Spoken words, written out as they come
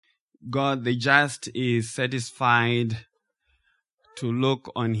God the just is satisfied to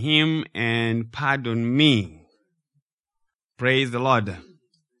look on him and pardon me. Praise the Lord.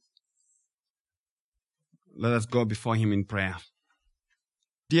 Let us go before him in prayer.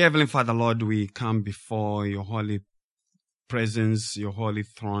 Dear Heavenly Father, Lord, we come before your holy presence, your holy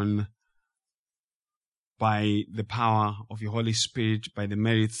throne, by the power of your Holy Spirit, by the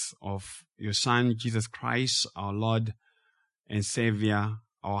merits of your Son, Jesus Christ, our Lord and Savior,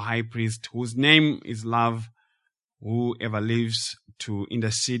 our High Priest, whose name is love, who ever lives to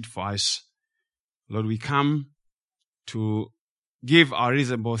intercede for us. Lord, we come to give our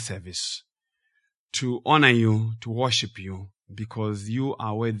reasonable service, to honor you, to worship you, because you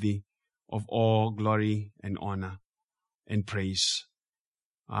are worthy of all glory and honor and praise.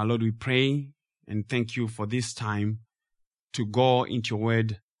 Lord, we pray and thank you for this time to go into your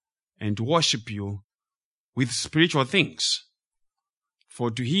word and to worship you with spiritual things. For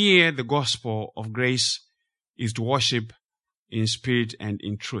to hear the gospel of grace is to worship in spirit and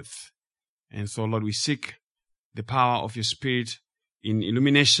in truth. And so, Lord, we seek the power of your Spirit in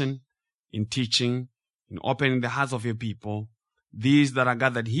illumination, in teaching, in opening the hearts of your people, these that are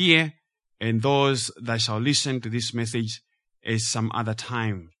gathered here and those that shall listen to this message at some other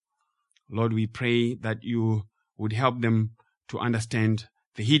time. Lord, we pray that you would help them to understand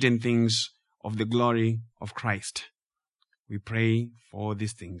the hidden things of the glory of Christ. We pray for all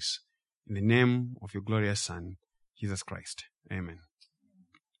these things in the name of your glorious Son, Jesus Christ. Amen.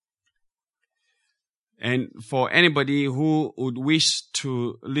 And for anybody who would wish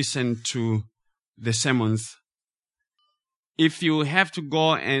to listen to the sermons, if you have to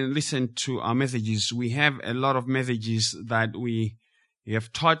go and listen to our messages, we have a lot of messages that we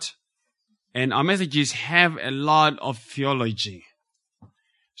have taught, and our messages have a lot of theology.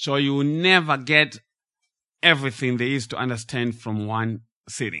 So you will never get everything there is to understand from one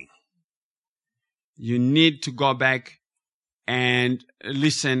sitting. You need to go back and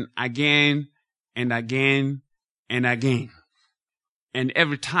listen again and again and again. And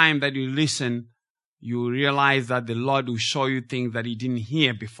every time that you listen, you realize that the Lord will show you things that you didn't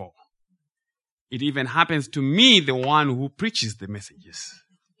hear before. It even happens to me, the one who preaches the messages.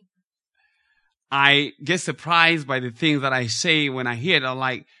 I get surprised by the things that I say when I hear it. I'm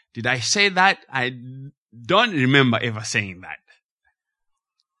like, did I say that? I don't remember ever saying that.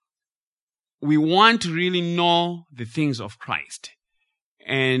 We want to really know the things of Christ.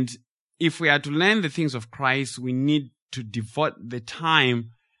 And if we are to learn the things of Christ, we need to devote the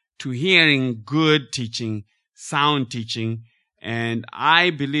time to hearing good teaching, sound teaching. And I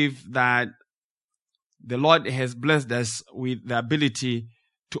believe that the Lord has blessed us with the ability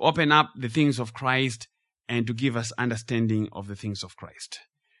to open up the things of Christ and to give us understanding of the things of Christ.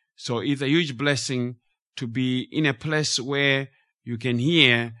 So it's a huge blessing to be in a place where you can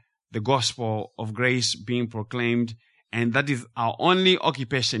hear the gospel of grace being proclaimed. And that is our only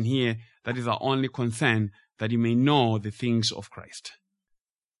occupation here. That is our only concern, that you may know the things of Christ.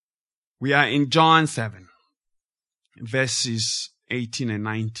 We are in John 7, verses 18 and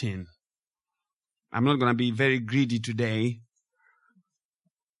 19. I'm not going to be very greedy today.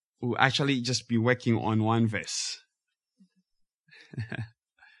 We'll actually just be working on one verse.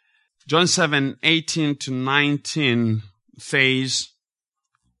 John 7, 18 to 19 says,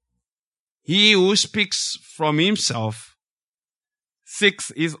 "He who speaks from himself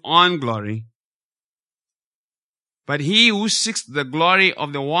seeks his own glory, but he who seeks the glory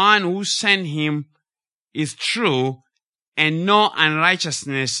of the one who sent him is true, and no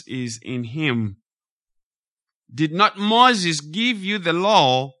unrighteousness is in him. Did not Moses give you the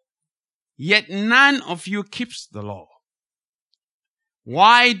law? Yet none of you keeps the law.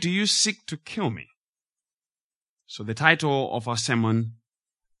 Why do you seek to kill me?" So the title of our sermon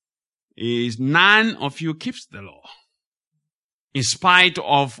is "None of you keeps the law, in spite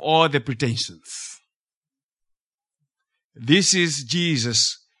of all the pretensions." This is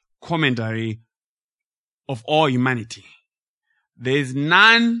Jesus' commentary of all humanity. There is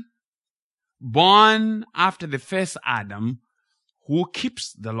none born after the first Adam who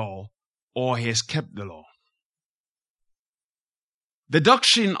keeps the law or has kept the law. The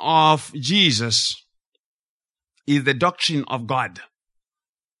doctrine of Jesus is the doctrine of God.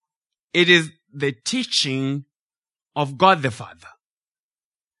 It is the teaching of God the Father,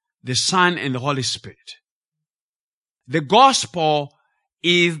 the Son, and the Holy Spirit. The gospel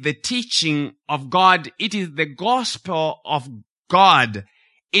is the teaching of God. It is the gospel of God.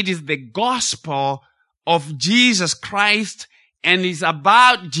 It is the gospel of Jesus Christ, and is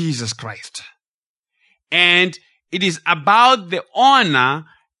about Jesus Christ. And it is about the honor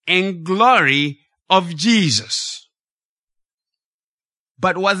and glory of Jesus.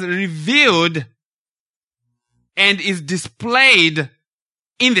 but was revealed and is displayed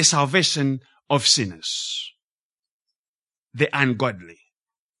in the salvation of sinners, the ungodly.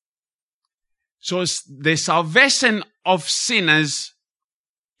 So the salvation of sinners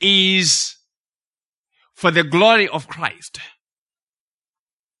is for the glory of Christ.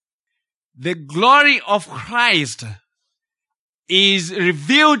 The glory of Christ is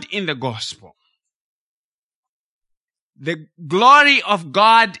revealed in the gospel. The glory of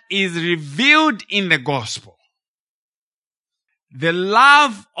God is revealed in the gospel. The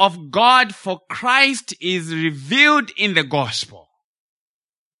love of God for Christ is revealed in the gospel.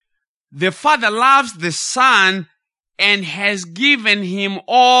 The Father loves the Son and has given him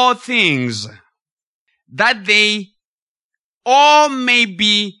all things, that they all may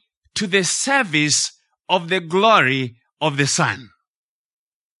be to the service of the glory of the Son,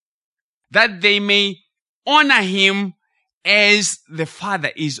 that they may honor him as the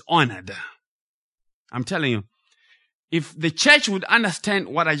Father is honored. I'm telling you, if the church would understand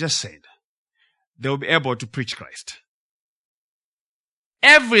what I just said, they will be able to preach Christ.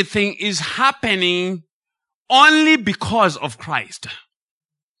 Everything is happening only because of Christ.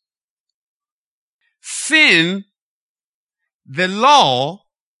 Sin, the law,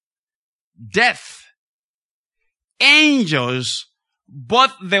 death, angels,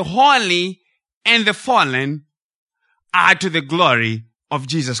 both the holy and the fallen, are to the glory of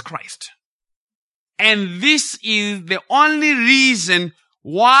Jesus Christ. And this is the only reason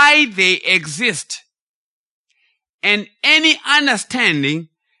why they exist. And any understanding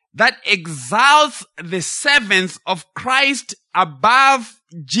that exalts the servants of Christ above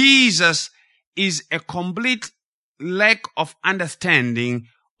Jesus is a complete lack of understanding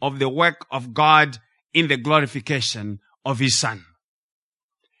of the work of God in the glorification of his Son.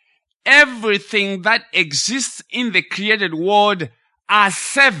 Everything that exists in the created world are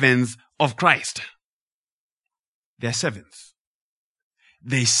servants of Christ. They are servants.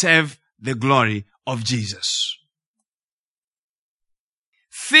 They serve the glory of Jesus.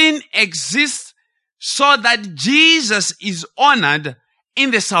 Sin exists so that Jesus is honored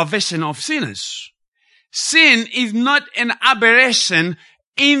in the salvation of sinners. Sin is not an aberration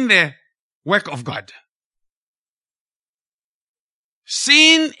in the work of God.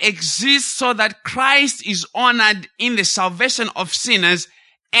 Sin exists so that Christ is honored in the salvation of sinners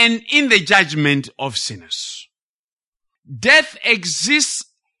and in the judgment of sinners. Death exists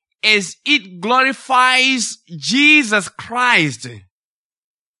as it glorifies Jesus Christ,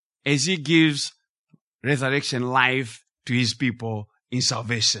 as he gives resurrection life to his people in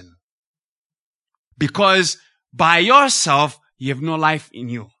salvation. Because by yourself, you have no life in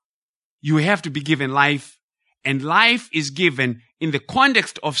you. You have to be given life, and life is given in the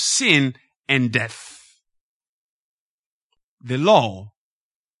context of sin and death. The law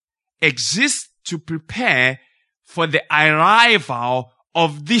exists to prepare for the arrival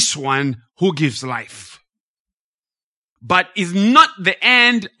of this one who gives life, but is not the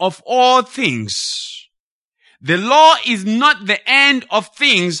end of all things. The law is not the end of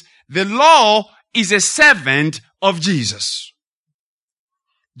things. The law is a servant of Jesus.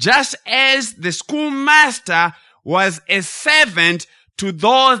 Just as the schoolmaster was a servant to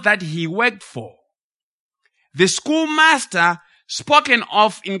those that he worked for. The schoolmaster spoken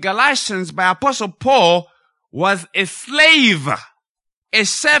of in Galatians by Apostle Paul was a slave, a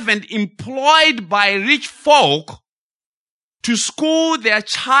servant employed by rich folk to school their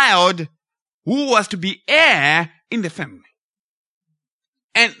child who was to be heir in the family.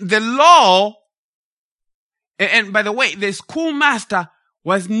 And the law, and by the way, the schoolmaster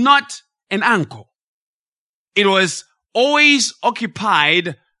was not an uncle. It was always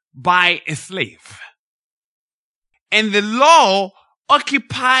occupied by a slave. And the law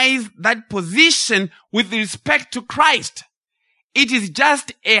occupies that position with respect to Christ. It is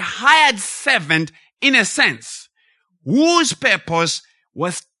just a hired servant in a sense, whose purpose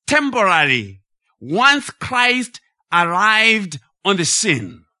was temporary once Christ arrived on the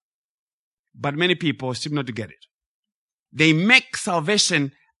scene. But many people seem not to get it. They make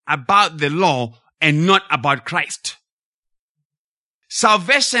salvation about the law and not about Christ.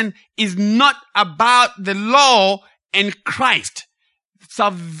 Salvation is not about the law and Christ.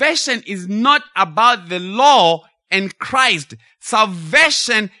 Salvation is not about the law and Christ.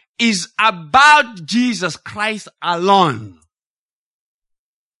 Salvation is about Jesus Christ alone.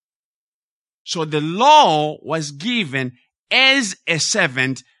 So the law was given as a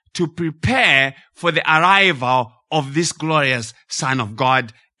servant to prepare for the arrival of this glorious Son of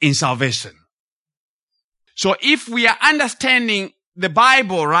God in salvation. So if we are understanding the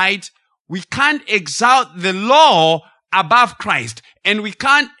Bible right, we can't exalt the law above Christ. And we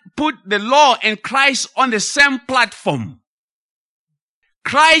can't put the law and Christ on the same platform.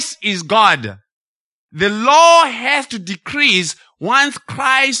 Christ is God. The law has to decrease once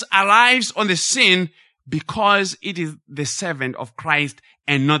Christ arrives on the scene because it is the servant of Christ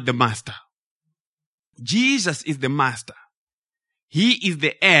and not the master. Jesus is the master. He is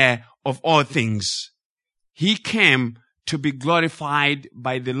the heir of all things. He came to be glorified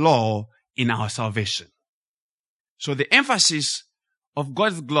by the law in our salvation. So the emphasis of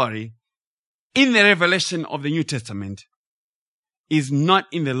God's glory in the revelation of the New Testament is not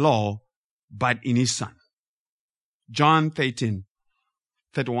in the law, but in His Son. John 13,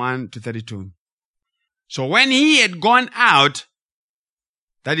 31 to 32. So when He had gone out,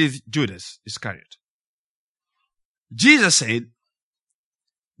 that is Judas Iscariot, Jesus said,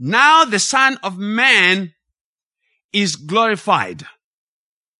 "Now the Son of Man is glorified,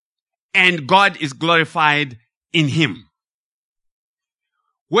 and God is glorified in Him."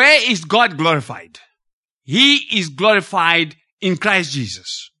 Where is God glorified? He is glorified in Christ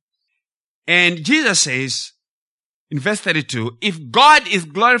Jesus. And Jesus says in verse 32, if God is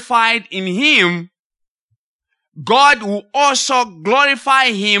glorified in Him, God will also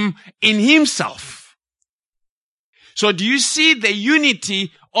glorify Him in Himself. So do you see the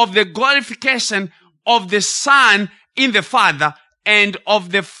unity of the glorification of the Son in the Father and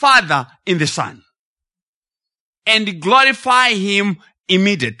of the Father in the Son? And glorify Him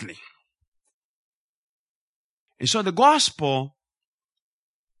immediately. And so the gospel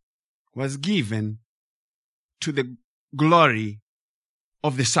was given to the glory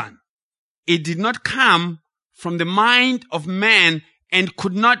of the Son. It did not come from the mind of man and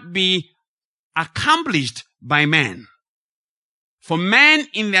could not be accomplished by man. For men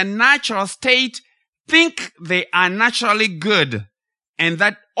in their natural state think they are naturally good and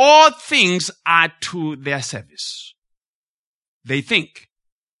that all things are to their service. They think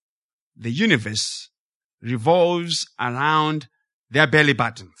the universe revolves around their belly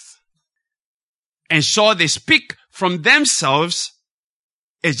buttons. And so they speak from themselves,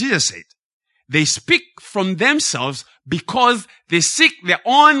 as Jesus said. They speak from themselves because they seek their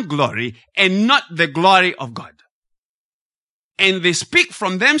own glory and not the glory of God. And they speak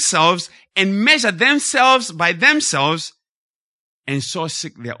from themselves and measure themselves by themselves and so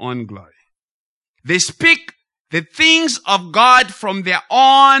seek their own glory. They speak the things of God from their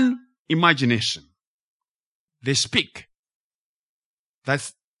own imagination. They speak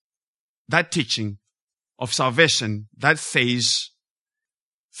that teaching of salvation that says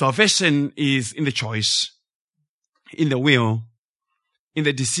salvation is in the choice, in the will, in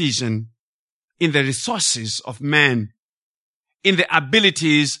the decision, in the resources of man, in the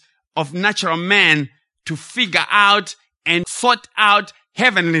abilities of natural man to figure out and sort out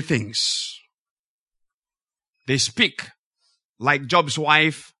heavenly things. They speak like Job's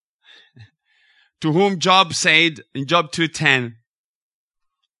wife, to whom Job said in Job 2:10,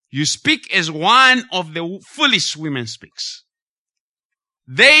 "You speak as one of the foolish women speaks."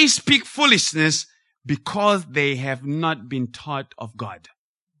 They speak foolishness because they have not been taught of God.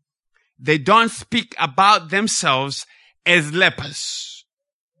 They don't speak about themselves as lepers,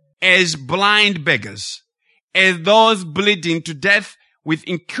 as blind beggars, as those bleeding to death with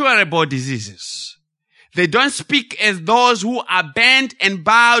incurable diseases. They don't speak as those who are bent and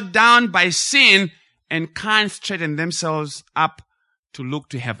bowed down by sin and can't straighten themselves up to look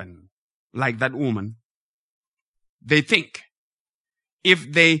to heaven, like that woman. They think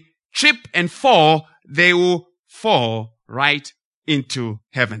if they trip and fall, they will fall right into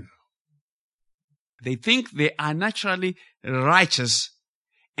heaven. They think they are naturally righteous,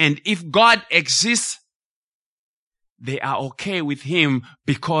 and if God exists, they are okay with Him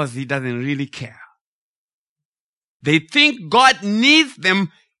because He doesn't really care. They think God needs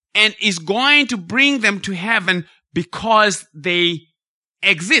them and is going to bring them to heaven because they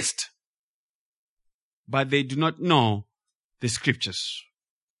exist. But they do not know the scriptures.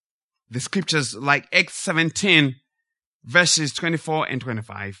 The scriptures like Acts 17 verses 24 and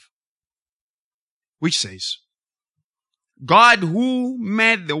 25, which says, God who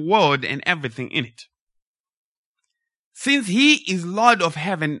made the world and everything in it, since He is Lord of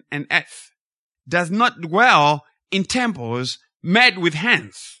heaven and earth, does not dwell in temples made with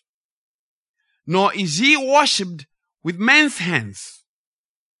hands, nor is He worshipped with men's hands,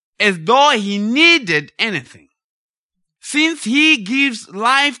 as though He needed anything, since He gives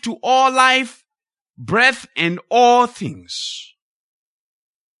life to all life, breath and all things.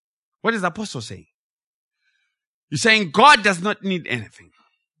 What is the apostle saying? He's saying God does not need anything.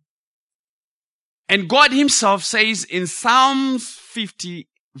 And God Himself says in Psalms 50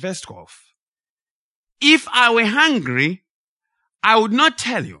 verse 12, If I were hungry, I would not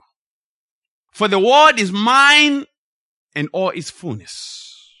tell you. For the world is mine and all its fullness.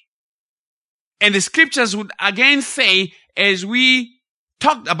 And the scriptures would again say, as we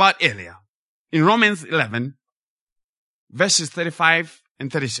talked about earlier, in Romans 11, verses 35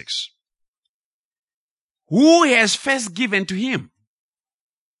 and 36. Who has first given to him,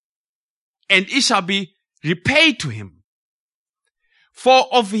 and it shall be repaid to him. For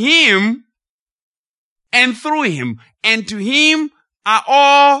of him, and through him, and to him are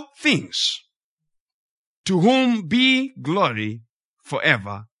all things, to whom be glory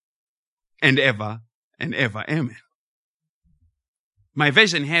forever and ever and ever. Amen. My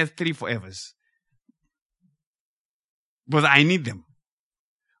version has 3 forevers, but I need them.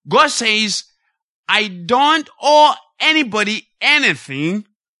 God says, I don't owe anybody anything,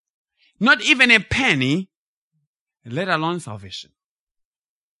 not even a penny, let alone salvation.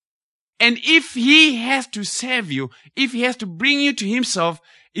 And if he has to save you, if he has to bring you to himself,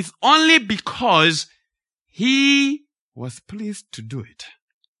 it's only because he was pleased to do it.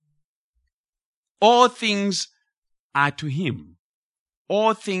 All things are to him.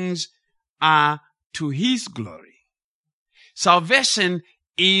 All things are to his glory. Salvation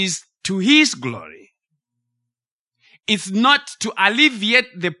is to his glory. It's not to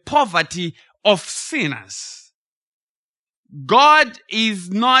alleviate the poverty of sinners. God is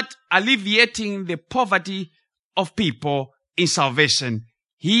not alleviating the poverty of people in salvation.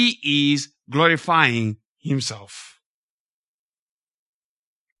 He is glorifying himself.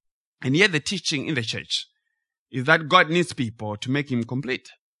 And yet the teaching in the church is that God needs people to make him complete.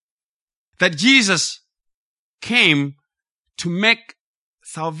 That Jesus came to make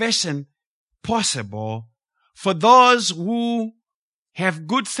salvation possible for those who have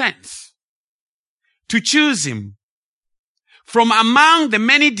good sense, to choose him from among the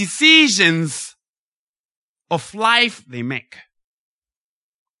many decisions of life they make.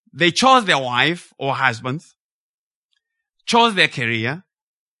 They chose their wife or husband, chose their career,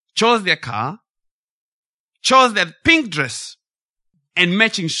 chose their car, chose their pink dress and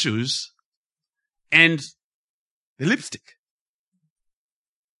matching shoes and the lipstick.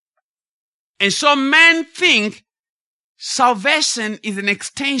 And so men think salvation is an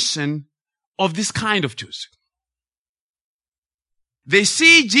extension of this kind of choosing. They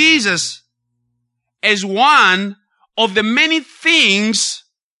see Jesus as one of the many things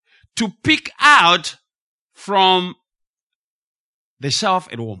to pick out from the shelf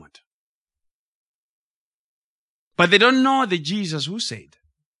at Walmart. But they don't know the Jesus who said,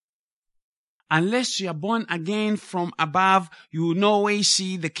 unless you are born again from above, you will no way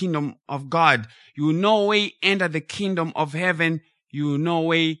see the kingdom of God. You will no way enter the kingdom of heaven. You will no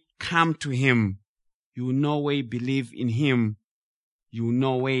way come to him. You will no way believe in him. You will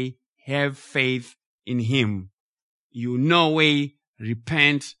no way have faith in him. You will no way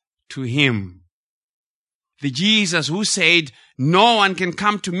repent to him. The Jesus who said, no one can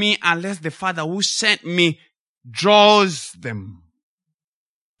come to me unless the Father who sent me draws them.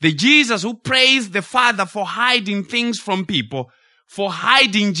 The Jesus who praised the Father for hiding things from people, for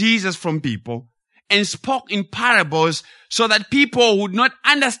hiding Jesus from people, and spoke in parables so that people would not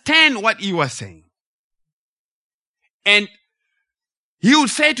understand what he was saying. And he would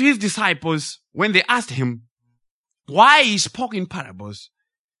say to his disciples, when they asked him why he spoke in parables,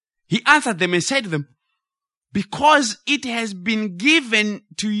 he answered them and said to them, because it has been given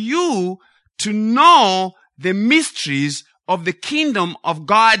to you to know the mysteries of the kingdom of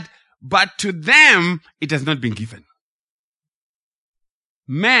God, but to them it has not been given.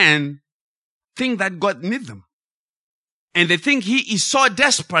 Men think that God needs them. And they think he is so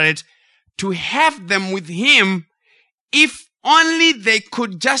desperate to have them with him if only they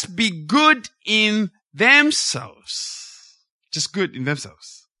could just be good in themselves. Just good in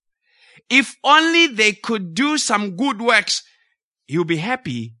themselves. If only they could do some good works, he will be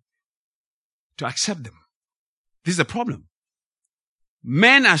happy to accept them. This is the problem.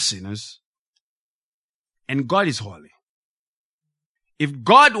 Men are sinners and God is holy. If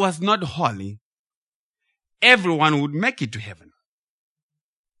God was not holy, everyone would make it to heaven.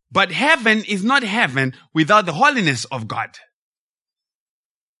 But heaven is not heaven without the holiness of God.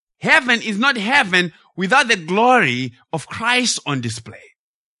 Heaven is not heaven without the glory of Christ on display.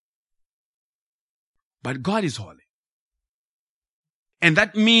 But God is holy. And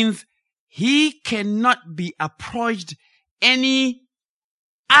that means he cannot be approached any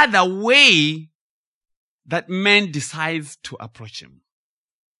other way that man decides to approach him.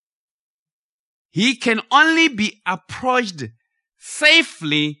 He can only be approached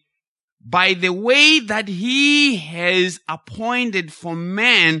safely by the way that he has appointed for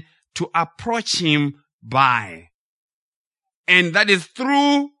man to approach him by. And that is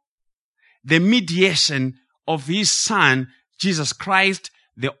through the mediation of his Son, Jesus Christ,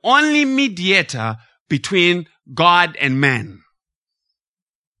 the only mediator between God and man.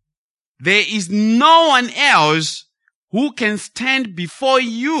 There is no one else who can stand before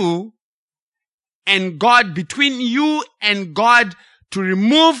you and God, between you and God, to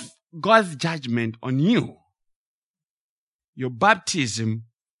remove God's judgment on you. Your baptism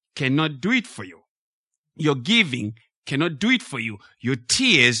cannot do it for you. Your giving cannot do it for you. Your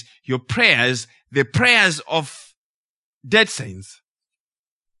tears, your prayers, the prayers of dead saints,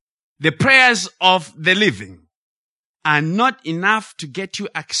 the prayers of the living are not enough to get you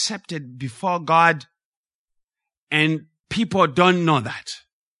accepted before God, and people don't know that.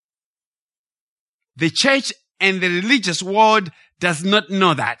 The church and the religious world does not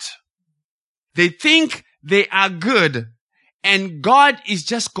know that. They think they are good, and God is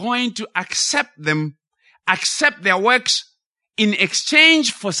just going to accept them, accept their works in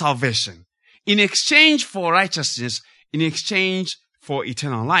exchange for salvation, in exchange for righteousness, in exchange for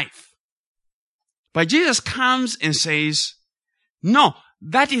eternal life. But Jesus comes and says, no,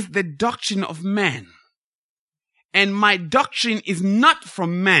 that is the doctrine of man. And my doctrine is not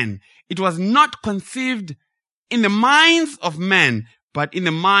from man. It was not conceived in the minds of men, but in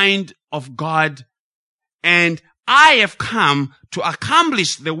the mind of God. And I have come to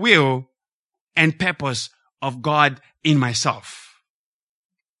accomplish the will and purpose of God in myself.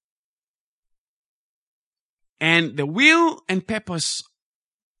 And the will and purpose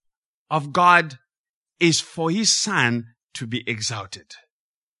of God is for his Son to be exalted.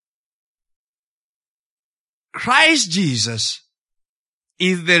 Christ Jesus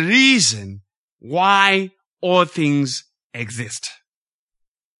is the reason why all things exist.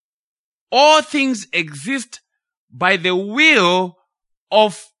 All things exist by the will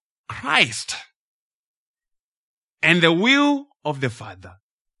of Christ and the will of the Father.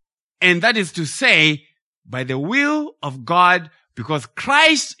 And that is to say, by the will of God, because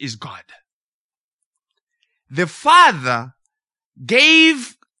Christ is God. The Father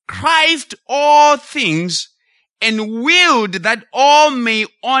gave Christ all things and willed that all may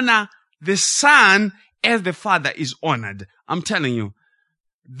honor the Son as the Father is honored. I'm telling you,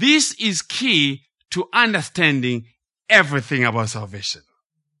 this is key to understanding everything about salvation.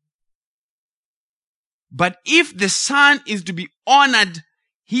 But if the Son is to be honored,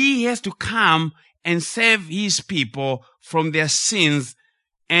 he has to come and save his people from their sins.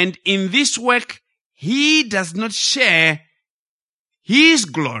 And in this work, he does not share his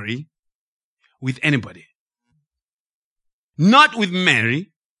glory with anybody. Not with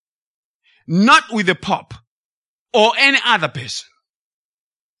Mary, not with the Pope, or any other person.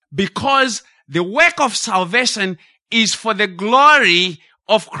 Because the work of salvation is for the glory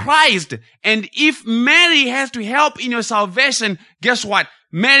of Christ. And if Mary has to help in your salvation, guess what?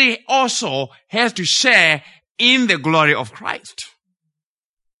 Mary also has to share in the glory of Christ.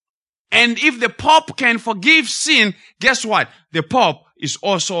 And if the Pope can forgive sin, guess what? The Pope is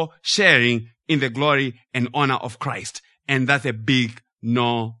also sharing in the glory and honor of Christ. And that's a big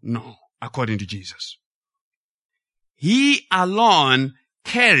no, according to Jesus. He alone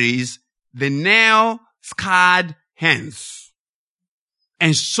carries the nail-scarred hands.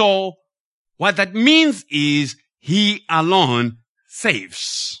 And so, what that means is he alone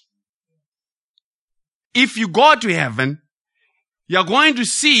saves. If you go to heaven, you're going to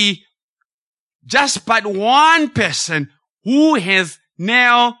see just but one person who has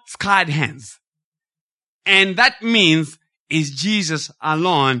nail-scarred hands. And that means it's Jesus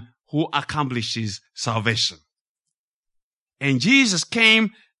alone who accomplishes salvation. And Jesus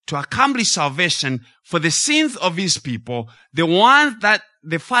came to accomplish salvation for the sins of his people, the ones that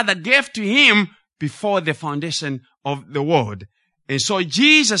the Father gave to him before the foundation of the world. And so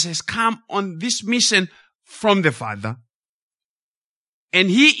Jesus has come on this mission from the Father. And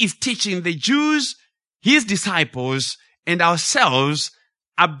he is teaching the Jews, his disciples, and ourselves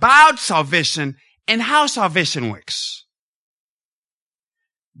about salvation and how salvation works.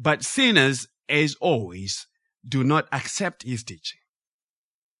 But sinners, as always, do not accept his teaching.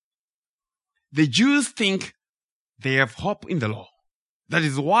 The Jews think they have hope in the law. That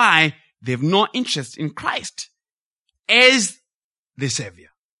is why they have no interest in Christ as the Savior.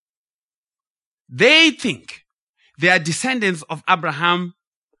 They think they are descendants of Abraham,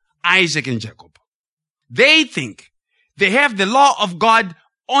 Isaac, and Jacob. They think they have the law of God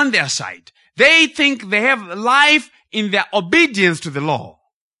on their side. They think they have life in their obedience to the law.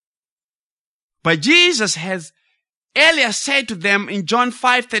 But Jesus has earlier said to them in John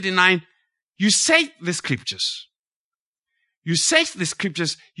 5:39, you search the scriptures. You search the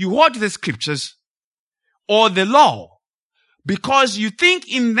scriptures, you hold the scriptures, or the law, because you think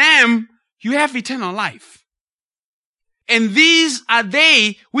in them you have eternal life. And these are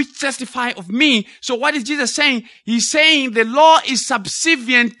they which testify of me. So what is Jesus saying? He's saying the law is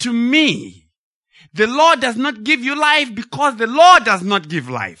subservient to me. The law does not give you life because the law does not give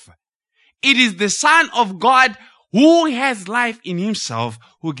life. It is the Son of God who has life in himself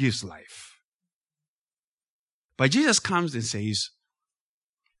who gives life. But Jesus comes and says,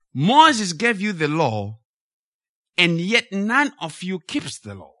 Moses gave you the law, and yet none of you keeps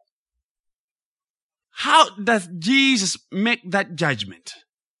the law. How does Jesus make that judgment?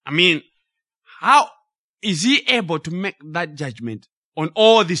 I mean, how is he able to make that judgment on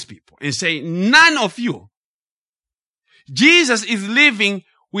all these people and say, none of you? Jesus is living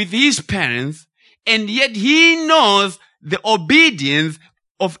with his parents, and yet he knows the obedience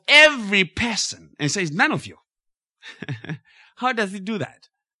of every person and says, none of you. How does he do that?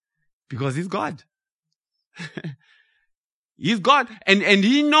 Because he's God. He's God. And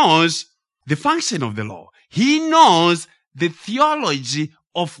he knows the function of the law. He knows the theology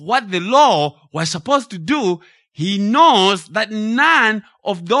of what the law was supposed to do. He knows that none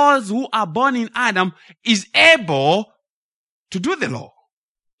of those who are born in Adam is able to do the law.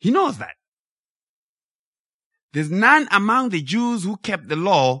 He knows that. There's none among the Jews who kept the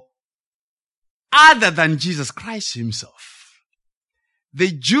law other than Jesus Christ himself.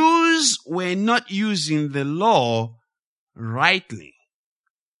 The Jews were not using the law rightly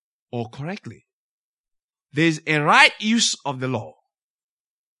or correctly. There's a right use of the law.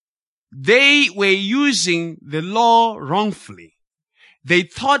 They were using the law wrongfully. They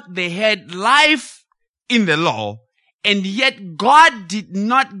thought they had life in the law, and yet God did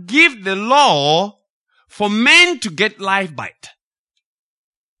not give the law for men to get life by it.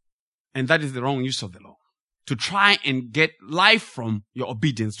 And that is the wrong use of the law, to try and get life from your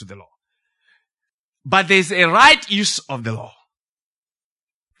obedience to the law. But there's a right use of the law.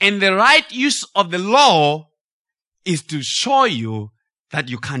 And the right use of the law is to show you that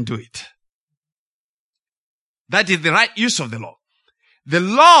you can't do it. That is the right use of the law. The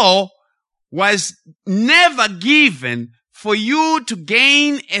law was never given for you to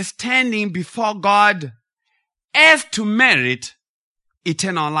gain a standing before God as to merit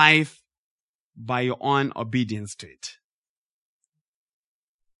eternal life by your own obedience to it.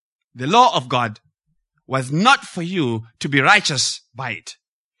 The law of God was not for you to be righteous by it,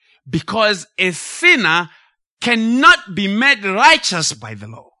 because a sinner cannot be made righteous by the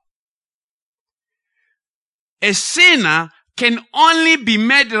law. A sinner can only be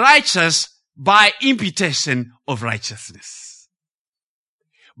made righteous by imputation of righteousness,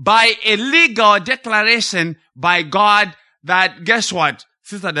 by a legal declaration by God that, guess what,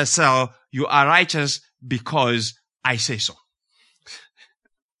 Sister Dessel, you are righteous because I say so.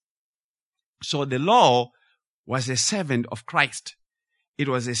 So the law was a servant of Christ. It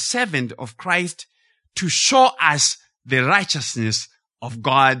was a servant of Christ to show us the righteousness of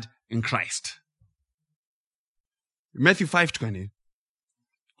God in Christ. Matthew 5:20,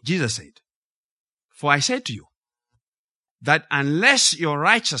 Jesus said, "For I say to you, that unless your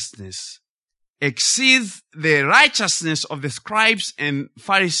righteousness exceeds the righteousness of the scribes and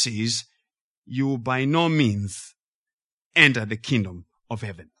Pharisees, you will by no means enter the kingdom of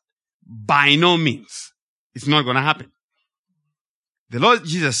heaven." By no means. It's not going to happen. The Lord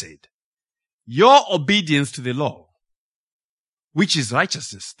Jesus said, your obedience to the law, which is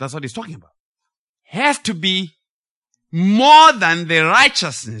righteousness, that's what he's talking about, has to be more than the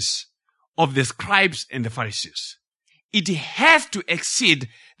righteousness of the scribes and the Pharisees. It has to exceed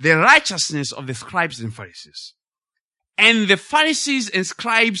the righteousness of the scribes and Pharisees. And the Pharisees and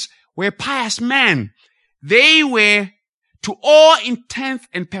scribes were pious men. They were, to all intents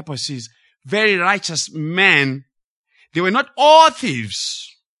and purposes, very righteous men. They were not all thieves.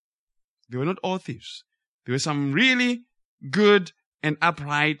 They were not all thieves. There were some really good and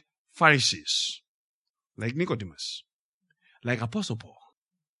upright Pharisees, like Nicodemus, like Apostle Paul.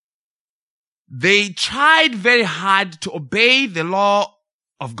 They tried very hard to obey the law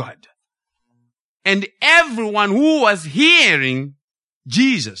of God. And everyone who was hearing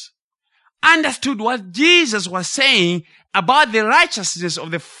Jesus understood what Jesus was saying about the righteousness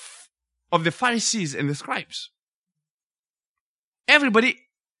of the Pharisees and the scribes. Everybody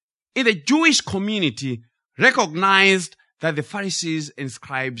in the Jewish community recognized that the Pharisees and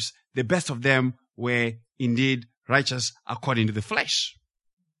scribes, the best of them, were indeed righteous according to the flesh.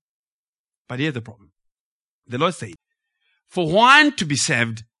 But here's the problem. The Lord said, for one to be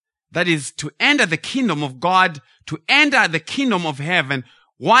saved, that is, to enter the kingdom of God, to enter the kingdom of heaven,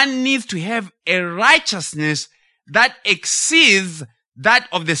 one needs to have a righteousness that exceeds that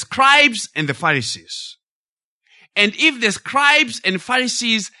of the scribes and the Pharisees. And if the scribes and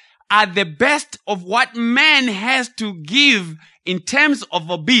Pharisees are the best of what man has to give in terms of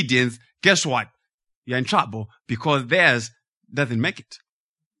obedience, guess what? You're in trouble because theirs doesn't make it.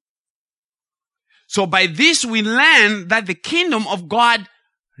 So by this we learn that the kingdom of God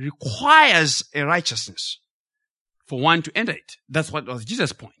requires a righteousness for one to enter it. That's what was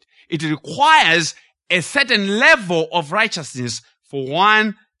Jesus' point. It requires a certain level of righteousness for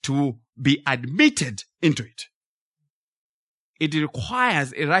one to be admitted into it. It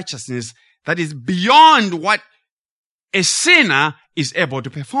requires a righteousness that is beyond what a sinner is able to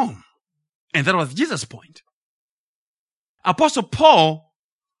perform. And that was Jesus' point. Apostle Paul,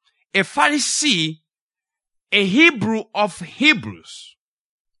 a Pharisee, a Hebrew of Hebrews,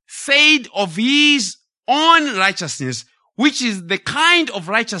 said of his own righteousness, which is the kind of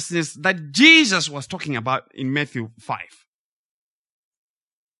righteousness that Jesus was talking about in Matthew 5.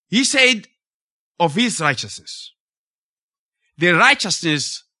 He said of his righteousness, the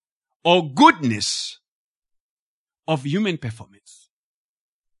righteousness or goodness of human performance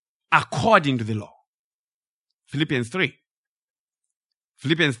according to the law. Philippians 3.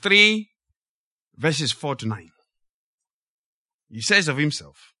 Philippians 3, verses 4 to 9. He says of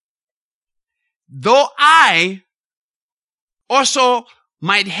himself, though I also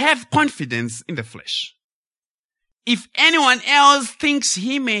might have confidence in the flesh. If anyone else thinks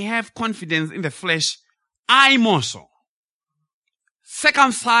he may have confidence in the flesh, I more so.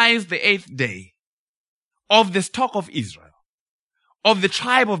 Circumcised the 8th day, of the stock of Israel, of the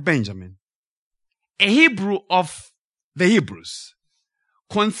tribe of Benjamin, a Hebrew of the Hebrews,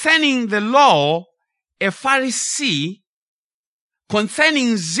 concerning the law, a Pharisee,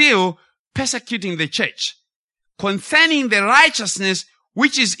 concerning zeal, persecuting the church, concerning the righteousness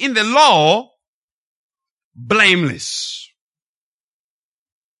which is in the law, blameless.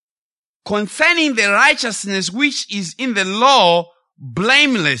 Concerning the righteousness which is in the law,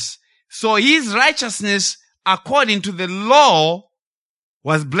 blameless. So his righteousness according to the law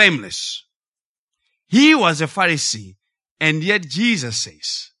was blameless. He was a Pharisee, and yet Jesus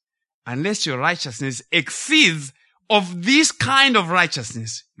says, unless your righteousness exceeds of this kind of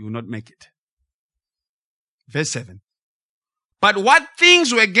righteousness, you will not make it. Verse 7. But what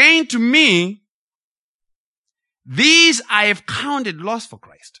things were gained to me, these I have counted loss for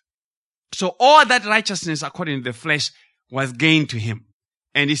Christ. So all that righteousness according to the flesh was gained to him.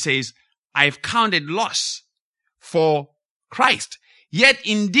 And he says, I've counted loss for Christ. Yet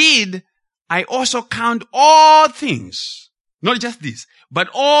indeed, I also count all things, not just this, but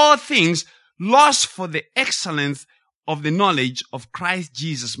all things lost for the excellence of the knowledge of Christ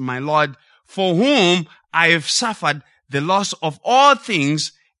Jesus, my Lord, for whom I have suffered the loss of all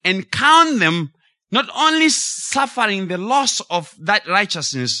things, and count them not only suffering the loss of that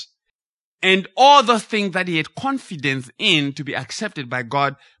righteousness and all those things that he had confidence in to be accepted by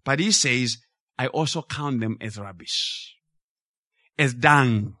God, but he says, I also count them as rubbish, as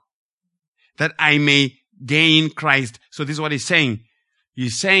dung, that I may gain Christ. So this is what he's saying.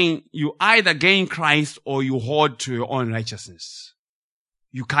 He's saying you either gain Christ or you hold to your own righteousness.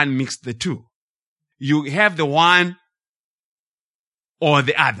 You can't mix the two. You have the one or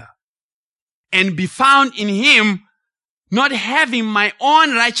the other. And be found in him, not having my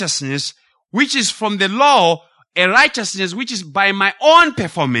own righteousness, which is from the law, a righteousness which is by my own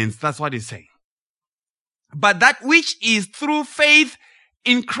performance. That's what he's saying. But that which is through faith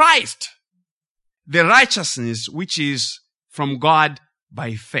in Christ, the righteousness which is from God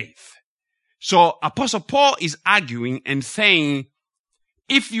by faith. So Apostle Paul is arguing and saying,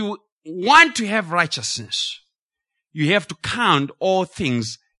 if you want to have righteousness, you have to count all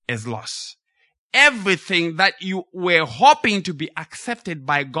things as loss. Everything that you were hoping to be accepted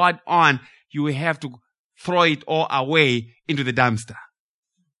by God on, you have to throw it all away into the dumpster,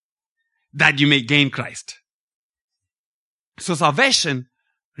 that you may gain Christ. So salvation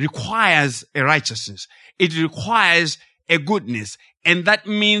requires a righteousness. It requires a goodness. And that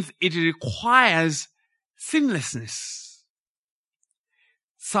means it requires sinlessness.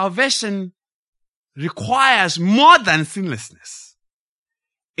 Salvation requires more than sinlessness.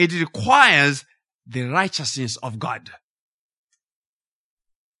 It requires the righteousness of God.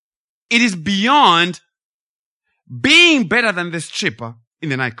 It is beyond being better than the stripper in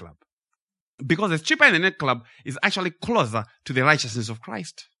the nightclub. Because the stripper in the nightclub is actually closer to the righteousness of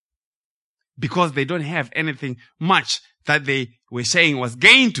Christ. Because they don't have anything much that they were saying was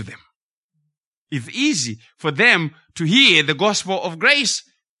gained to them. It's easy for them to hear the gospel of grace.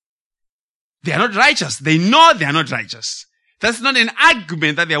 They are not righteous. They know they are not righteous. That's not an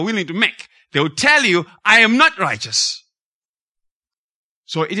argument that they are willing to make. They will tell you, I am not righteous.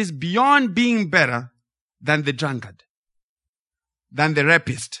 So it is beyond being better than the drunkard, than the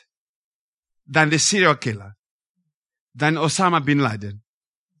rapist, than the serial killer, than Osama bin Laden,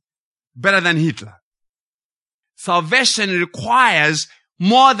 better than Hitler. Salvation requires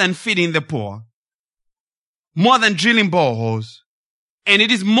more than feeding the poor, more than drilling boreholes, and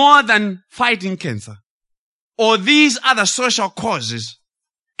it is more than fighting cancer or these other social causes.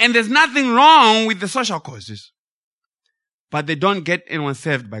 And there's nothing wrong with the social causes, but they don't get anyone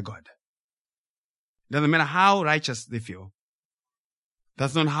saved by God. Doesn't matter how righteous they feel.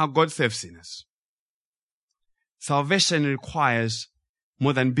 That's not how God saves sinners. Salvation requires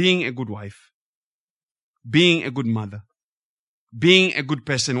more than being a good wife, being a good mother, being a good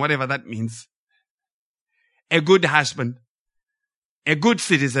person, whatever that means, a good husband, a good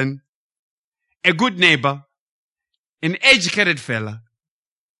citizen, a good neighbor, an educated fella.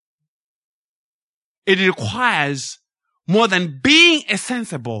 It requires more than being a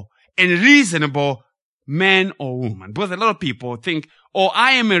sensible and reasonable man or woman. Because a lot of people think, oh,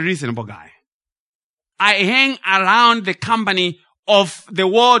 I am a reasonable guy. I hang around the company of the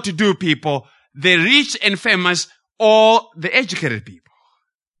well-to-do people, the rich and famous, or the educated people.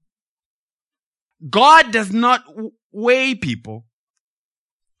 God does not weigh people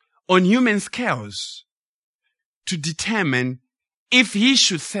on human scales to determine if he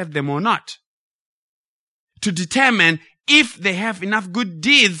should save them or not. To determine if they have enough good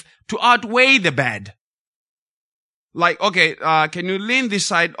deeds to outweigh the bad. Like, okay, can you lean this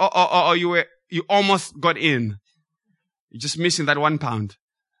side? Or you almost got in. You're just missing that 1 pound.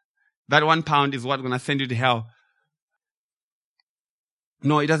 That 1 pound is what's going to send you to hell.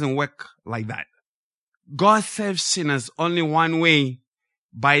 No, it doesn't work like that. God saves sinners only one way,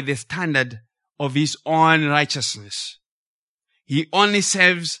 by the standard of his own righteousness. He only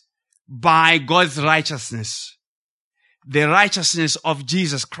saves by God's righteousness. The righteousness of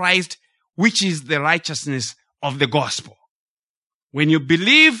Jesus Christ, which is the righteousness of the gospel. When you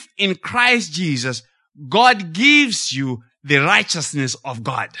believe in Christ Jesus, God gives you the righteousness of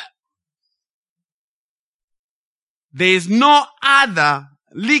God. There is no other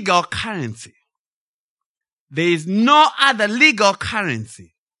legal currency. There is no other legal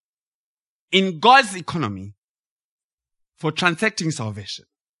currency in God's economy for transacting salvation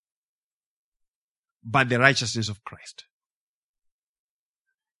but the righteousness of Christ.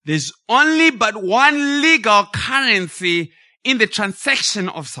 There's only but one legal currency in the transaction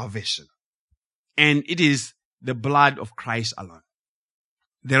of salvation, and it is the blood of Christ alone,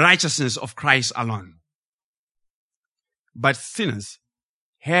 the righteousness of Christ alone. But sinners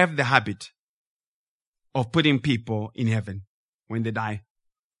have the habit of putting people in heaven when they die.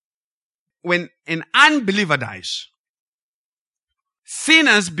 When an unbeliever dies,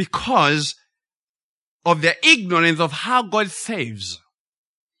 sinners, because of their ignorance of how God saves,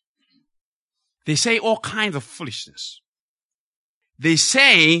 they say all kinds of foolishness. They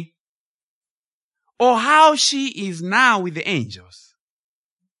say, oh, how she is now with the angels.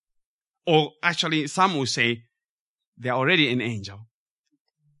 Or actually, some will say they're already an angel.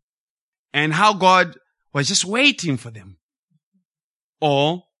 And how God was just waiting for them.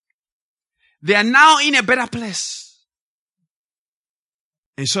 Or they are now in a better place.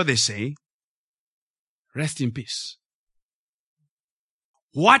 And so they say, rest in peace.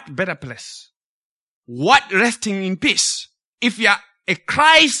 What better place? What resting in peace? If you are a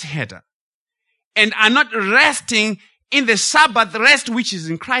Christ hater and are not resting in the Sabbath rest which is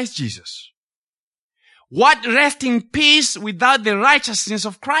in Christ Jesus. What resting peace without the righteousness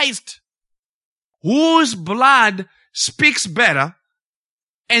of Christ? Whose blood speaks better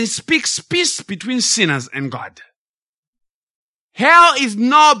and speaks peace between sinners and God. Hell is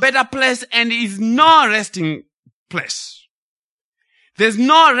no better place and is no resting place. There's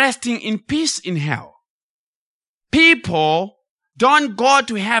no resting in peace in hell. People don't go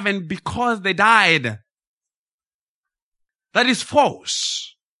to heaven because they died. That is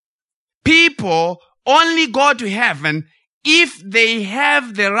false. People only go to heaven if they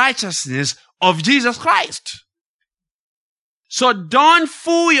have the righteousness of Jesus Christ. So don't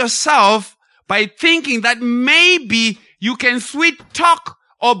fool yourself by thinking that maybe you can sweet talk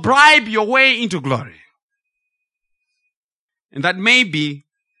or bribe your way into glory. And that maybe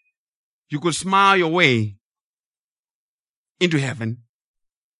you could smile your way into heaven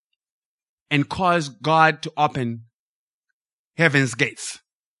and cause God to open heaven's gates.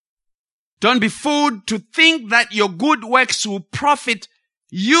 Don't be fooled to think that your good works will profit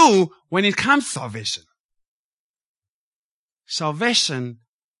you when it comes to salvation. Salvation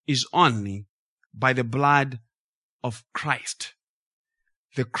is only by the blood of Christ.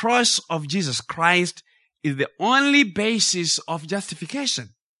 The cross of Jesus Christ is the only basis of justification.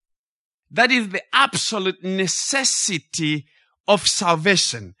 That is the absolute necessity of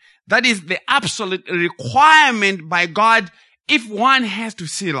salvation. That is the absolute requirement by God if one has to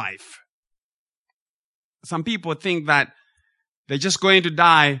see life. Some people think that they're just going to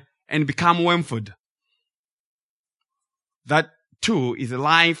die and become worm food. That too is a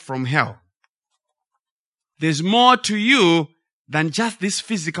lie from hell. There's more to you than just this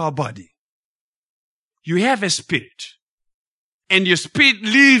physical body. You have a spirit, and your spirit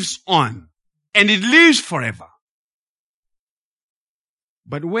lives on, and it lives forever.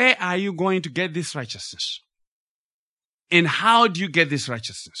 But where are you going to get this righteousness? And how do you get this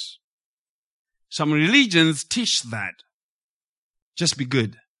righteousness? Some religions teach that just be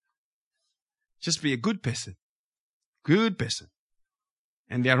good. Just be a good person. Good person.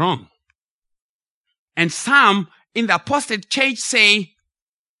 And they're wrong. And some in the apostate church say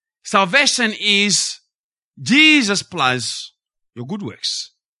salvation is Jesus plus your good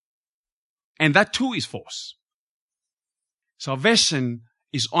works. And that too is false. Salvation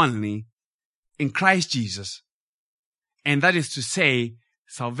is only in Christ Jesus. And that is to say,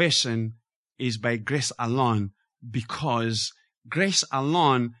 salvation is by grace alone, because grace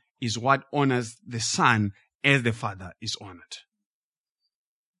alone is what honors the Son as the Father is honored.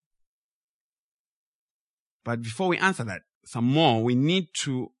 But before we answer that some more, we need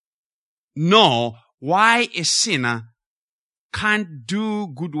to know why a sinner can't do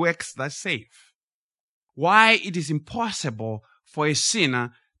good works that save. Why it is impossible for a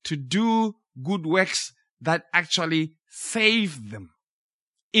sinner to do good works that actually save them,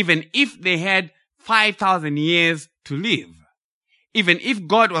 even if they had 5,000 years to live. Even if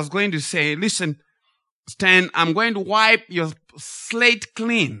God was going to say, listen, Stan, I'm going to wipe your slate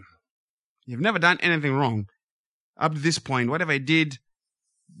clean. You've never done anything wrong. Up to this point, whatever I did,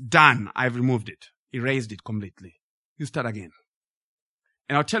 done. I've removed it, erased it completely. You start again.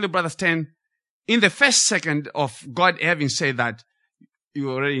 And I'll tell you, Brother Stan, in the first second of God having said that,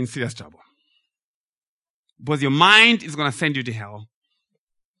 you're already in serious trouble. Because your mind is going to send you to hell.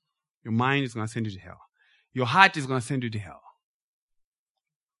 Your mind is going to send you to hell. Your heart is going to send you to hell.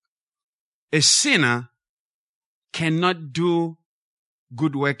 A sinner cannot do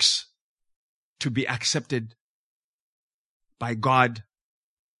good works to be accepted by God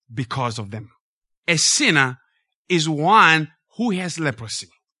because of them. A sinner is one who has leprosy.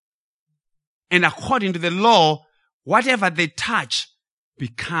 And according to the law, whatever they touch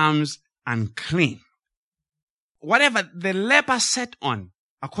becomes unclean. Whatever the leper set on,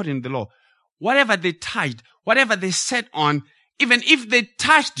 according to the law, whatever they touched, whatever they set on, even if they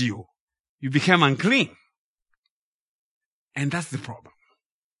touched you, you became unclean. And that's the problem.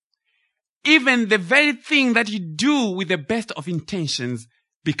 Even the very thing that you do with the best of intentions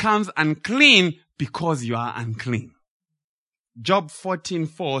becomes unclean because you are unclean. Job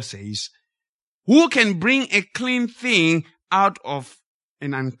 14:4 says, who can bring a clean thing out of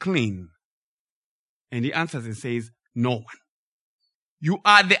an unclean? And he answers and says, no one. You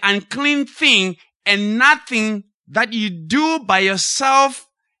are the unclean thing, and nothing that you do by yourself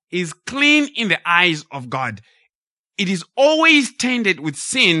is clean in the eyes of God. It is always tainted with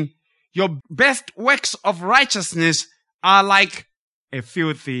sin. Your best works of righteousness are like a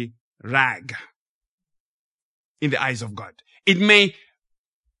filthy rag in the eyes of God. It may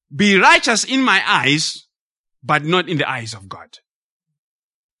be righteous in my eyes, but not in the eyes of God.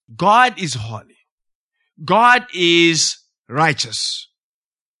 God is holy. God is righteous.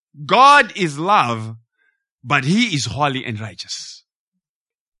 God is love, but He is holy and righteous.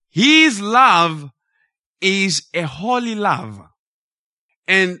 His love is a holy love.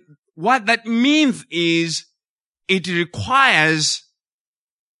 And what that means is it requires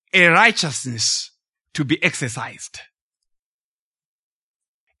a righteousness to be exercised.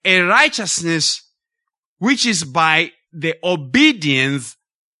 A righteousness which is by the obedience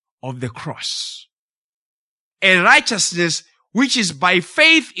of the cross. A righteousness which is by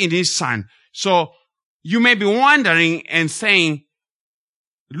faith in His Son. So you may be wondering and saying,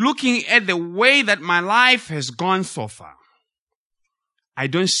 looking at the way that my life has gone so far, I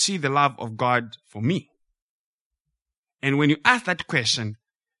don't see the love of God for me. And when you ask that question,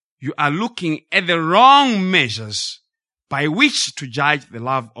 you are looking at the wrong measures by which to judge the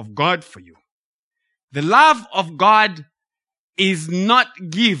love of God for you. The love of God is not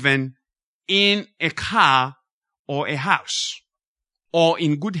given in a car or a house or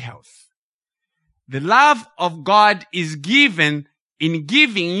in good health. The love of God is given in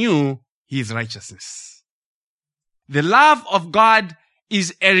giving you His righteousness. The love of God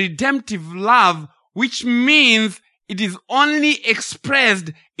is a redemptive love, which means it is only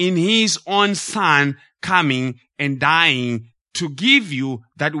expressed in His own Son coming and dying to give you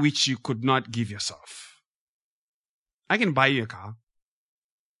that which you could not give yourself. I can buy you a car.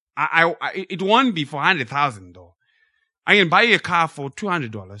 It won't be for 100,000 though. I can buy you a car for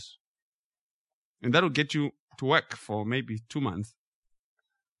 $200. And that will get you to work for maybe 2 months.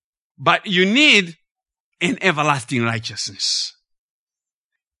 But you need an everlasting righteousness.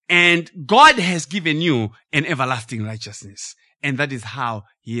 And God has given you an everlasting righteousness. And that is how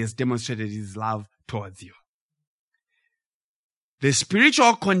He has demonstrated His love towards you. The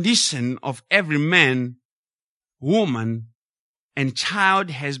spiritual condition of every man, woman, and child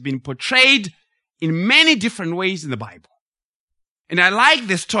has been portrayed in many different ways in the Bible. And I like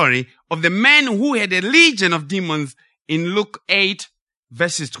the story of the man who had a legion of demons in Luke 8,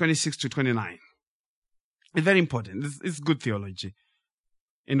 verses 26 to 29. It's very important. It's good theology.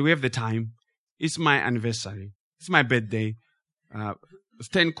 And we have the time. It's my anniversary. It's my birthday.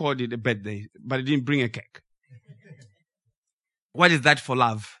 Stan called it a birthday, but he didn't bring a cake. What is that for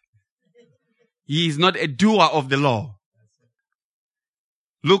love? He is not a doer of the law.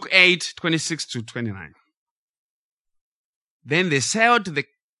 Luke 8, 26 to 29. Then they sailed to the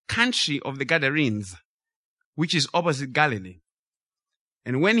country of the Gadarenes, which is opposite Galilee.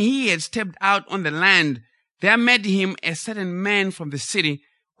 And when he had stepped out on the land, there met him a certain man from the city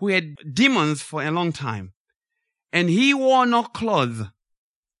who had demons for a long time. And he wore no clothes,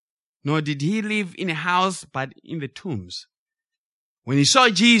 nor did he live in a house, but in the tombs. When he saw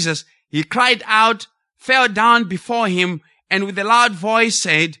Jesus, he cried out, fell down before him, and with a loud voice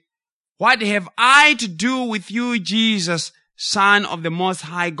said, "What have I to do with you, Jesus, Son of the Most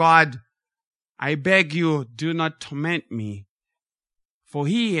High God? I beg you, do not torment me." For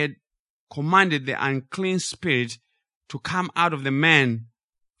he had commanded the unclean spirit to come out of the man,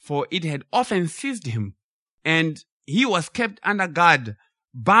 for it had often seized him. And he was kept under guard,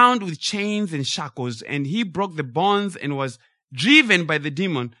 bound with chains and shackles, and he broke the bonds and was driven by the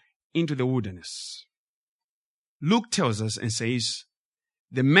demon into the wilderness. Luke tells us and says,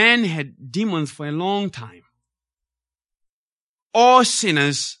 the man had demons for a long time. All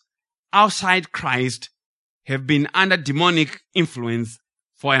sinners outside Christ have been under demonic influence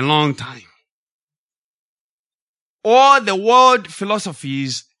for a long time. All the world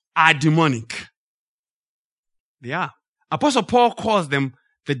philosophies are demonic. They are. Apostle Paul calls them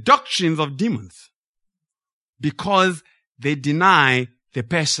the doctrines of demons because they deny the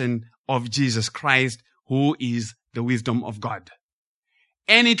person of Jesus Christ, who is the wisdom of God.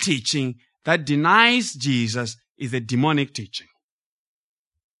 Any teaching that denies Jesus is a demonic teaching.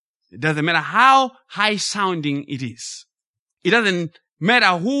 It doesn't matter how high sounding it is. It doesn't matter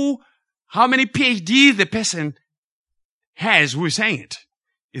how many PhDs the person has who is saying it.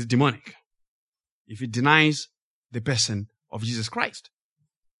 It's demonic if it denies the person of Jesus Christ.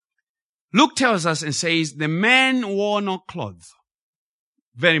 Luke tells us and says, the man wore no clothes.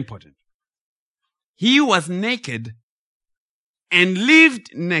 Very important. He was naked and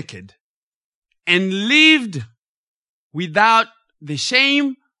lived naked and lived without the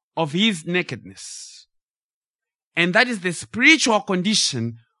shame of his nakedness. And that is the spiritual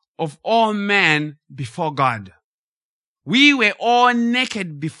condition of all men before God. We were all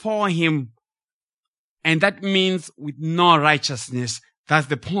naked before Him. And that means with no righteousness. That's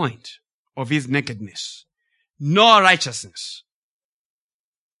the point of His nakedness. No righteousness.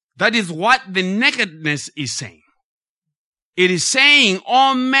 That is what the nakedness is saying. It is saying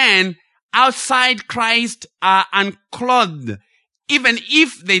all men outside Christ are unclothed, even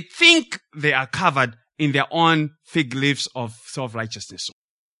if they think they are covered in their own fig leaves of self-righteousness.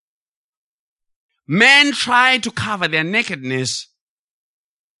 Men try to cover their nakedness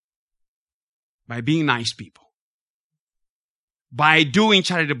by being nice people, by doing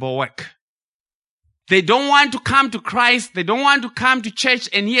charitable work. They don't want to come to Christ. They don't want to come to church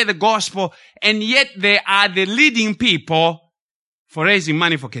and hear the gospel. And yet they are the leading people for raising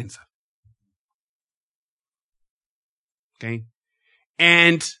money for cancer. Okay?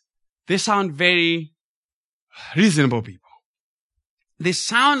 And they sound very reasonable people. They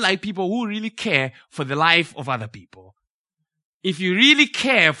sound like people who really care for the life of other people. If you really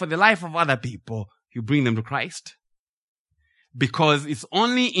care for the life of other people, you bring them to Christ. Because it's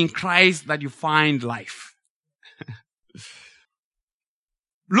only in Christ that you find life.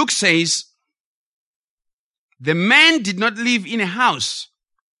 Luke says, the man did not live in a house,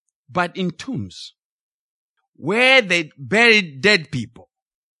 but in tombs, where they buried dead people.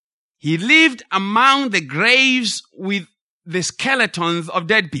 He lived among the graves with the skeletons of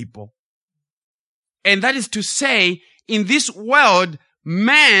dead people. And that is to say, in this world,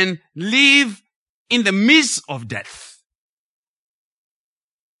 men live in the midst of death.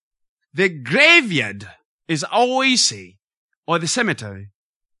 The graveyard, as I always say, or the cemetery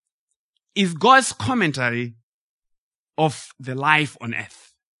is God's commentary of the life on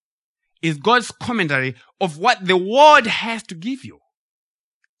earth. Is God's commentary of what the world has to give you.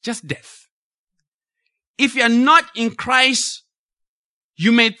 Just death. If you are not in Christ,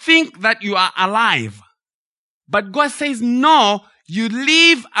 you may think that you are alive. But God says, no, you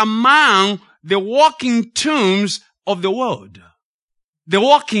live among the walking tombs of the world. The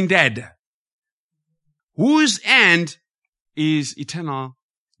walking dead. Whose end is eternal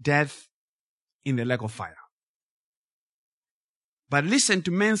death in the lake of fire. But listen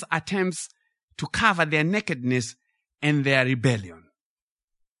to men's attempts to cover their nakedness and their rebellion.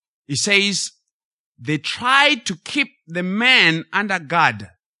 He says, they tried to keep the man under guard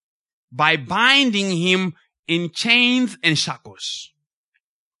by binding him in chains and shackles.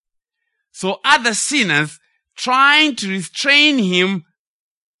 So other sinners trying to restrain him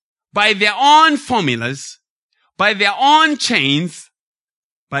by their own formulas, by their own chains,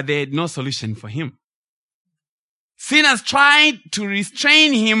 but they had no solution for him. Sinners tried to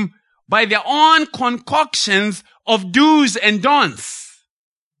restrain him by their own concoctions of do's and don'ts.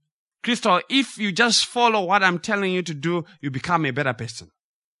 Crystal, if you just follow what I'm telling you to do, you become a better person.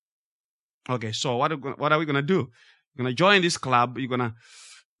 Okay, so what are we going to do? We're going to join this club. You're going to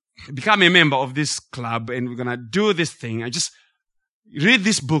become a member of this club, and we're going to do this thing. I just read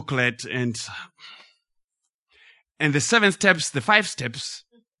this booklet and the 7 steps, the 5 steps,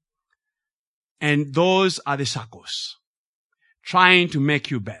 and those are the shackles. Trying to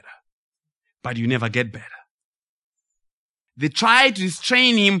make you better, but you never get better. They try to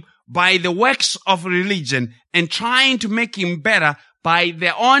restrain him by the works of religion and trying to make him better by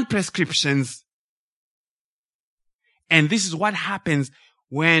their own prescriptions. And this is what happens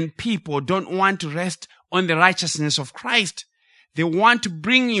when people don't want to rest on the righteousness of Christ. They want to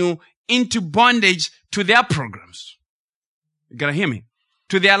bring you into bondage to their programs. You gotta hear me.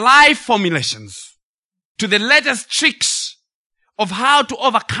 To their life formulations. To the latest tricks of how to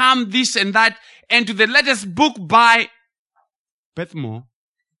overcome this and that. And to the latest book by Beth Moore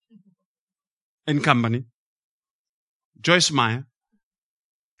and company, Joyce Meyer.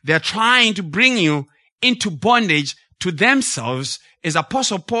 They're trying to bring you into bondage to themselves. As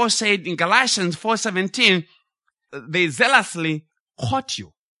Apostle Paul said in Galatians 4:17, they zealously caught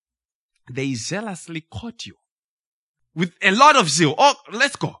you. They zealously caught you. With a lot of zeal. Oh,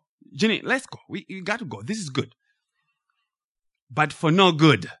 let's go. Jenny, let's go. We got to go. This is good. But for no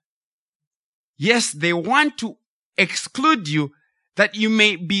good. Yes, they want to exclude you that you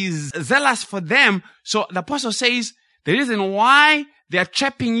may be zealous for them. So the apostle says the reason why they are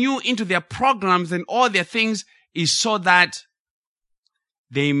trapping you into their programs and all their things is so that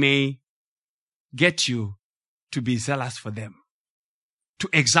they may get you to be zealous for them, to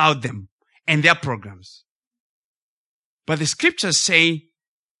exalt them and their programs. But the scriptures say,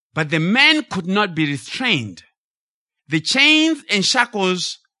 but the man could not be restrained. The chains and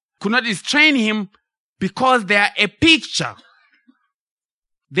shackles could not restrain him because they are a picture.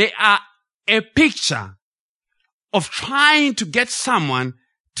 They are a picture of trying to get someone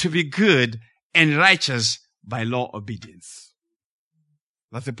to be good and righteous by law obedience.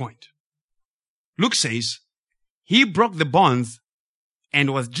 That's the point. Luke says, he broke the bonds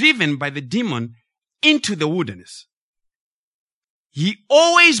and was driven by the demon into the wilderness. He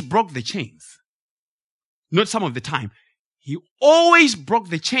always broke the chains. Not some of the time. He always broke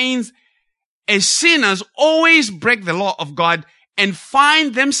the chains. As sinners always break the law of God and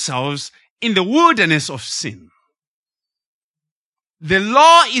find themselves in the wilderness of sin. The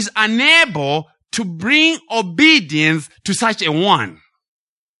law is unable to bring obedience to such a one.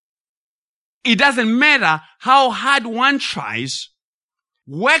 It doesn't matter how hard one tries.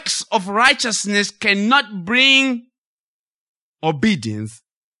 Works of righteousness cannot bring obedience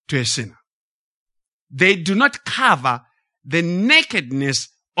to a sinner. They do not cover the nakedness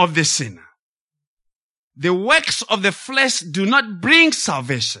of the sinner. The works of the flesh do not bring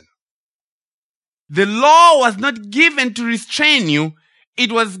salvation. The law was not given to restrain you.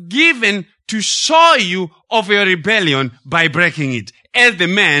 It was given to show you of your rebellion by breaking it, as the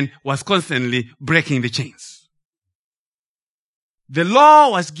man was constantly breaking the chains. The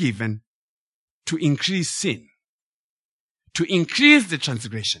law was given to increase sin, to increase the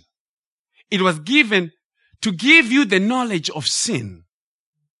transgression. It was given to give you the knowledge of sin.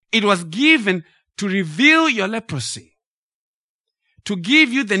 It was given to reveal your leprosy, to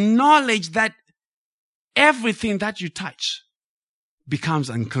give you the knowledge that everything that you touch becomes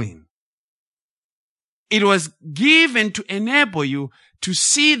unclean. It was given to enable you to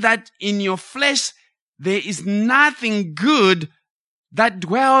see that in your flesh there is nothing good that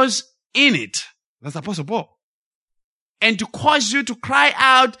dwells in it. That's Apostle Paul. and to cause you to cry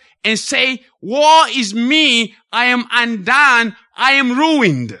out and say, woe is me, I am undone, I am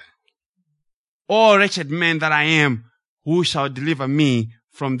ruined. O wretched man that I am, who shall deliver me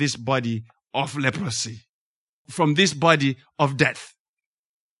from this body of leprosy, from this body of death?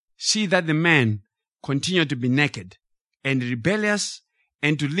 See that the man continued to be naked and rebellious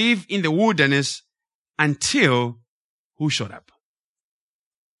and to live in the wilderness until who showed up?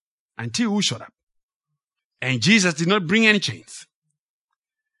 Until who showed up? And Jesus did not bring any chains.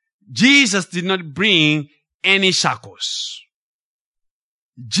 Jesus did not bring any shackles.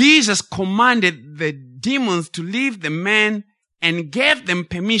 Jesus commanded the demons to leave the man and gave them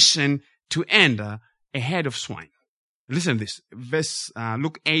permission to enter a herd of swine. Listen to this.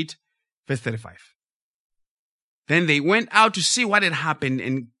 Luke 8, verse 35. Then they went out to see what had happened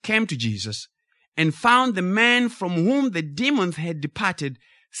and came to Jesus and found the man from whom the demons had departed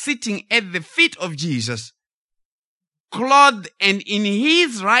sitting at the feet of Jesus, clothed and in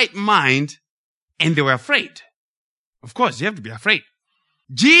his right mind, and they were afraid. Of course, you have to be afraid.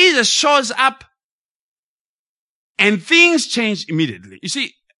 Jesus shows up and things change immediately. You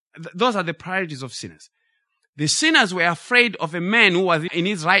see, those are the priorities of sinners. The sinners were afraid of a man who was in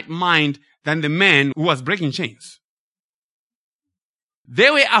his right mind than the man who was breaking chains. They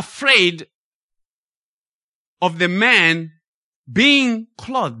were afraid of the man being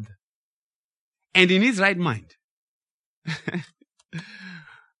clothed and in his right mind.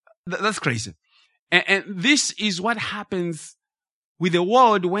 That's crazy. And this is what happens with the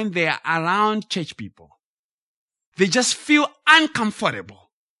world when they are around church people. They just feel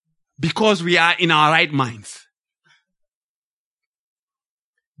uncomfortable because we are in our right minds.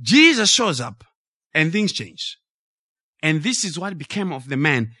 Jesus shows up and things change. And this is what became of the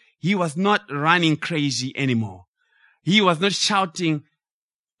man. He was not running crazy anymore. He was not shouting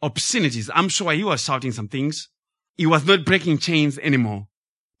obscenities. I'm sure he was shouting some things. He was not breaking chains anymore.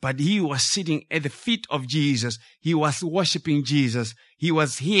 But he was sitting at the feet of Jesus. He was worshiping Jesus. He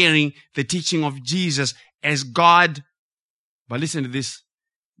was hearing the teaching of Jesus as God. But listen to this.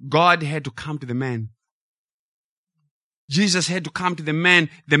 God had to come to the man. Jesus had to come to the man.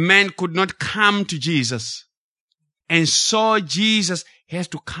 The man could not come to Jesus. And so Jesus has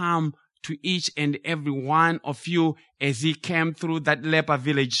to come to each and every one of you as he came through that leper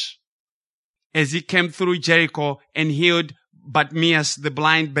village. As he came through Jericho and healed Bartimaeus, the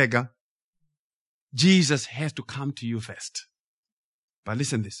blind beggar. Jesus has to come to you first. But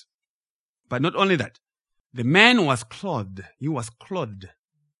listen this. But not only that. The man was clothed. He was clothed.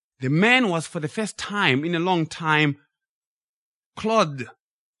 The man was for the first time in a long time clothed.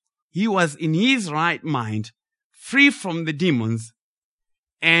 He was in his right mind, free from the demons,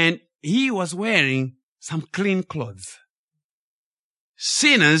 and he was wearing some clean clothes.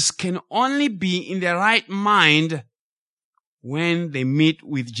 Sinners can only be in their right mind when they meet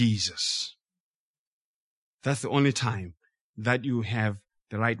with Jesus. That's the only time that you have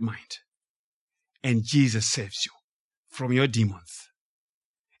the right mind. And Jesus saves you from your demons.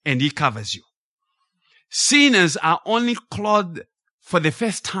 And he covers you. Sinners are only clothed for the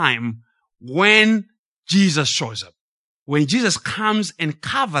first time when Jesus shows up. When Jesus comes and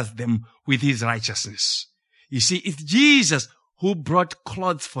covers them with his righteousness. You see, it's Jesus who brought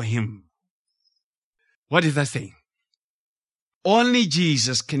clothes for him. What is that saying? Only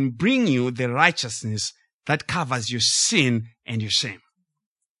Jesus can bring you the righteousness that covers your sin and your shame.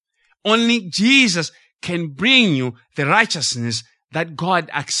 Only Jesus can bring you the righteousness that God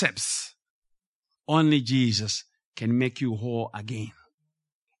accepts. Only Jesus can make you whole again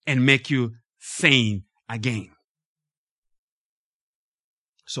and make you sane again.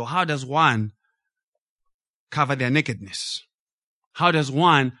 So how does one cover their nakedness? How does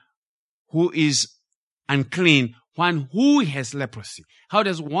one who is unclean, one who has leprosy, how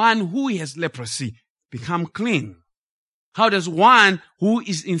does one who has leprosy become clean? How does one who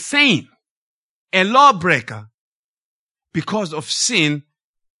is insane, a lawbreaker, because of sin,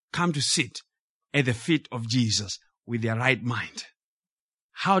 come to sit at the feet of Jesus with their right mind?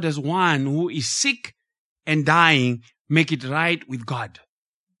 How does one who is sick and dying make it right with God?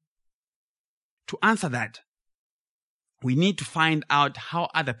 To answer that, we need to find out how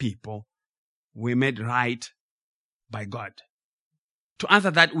other people were made right by God. To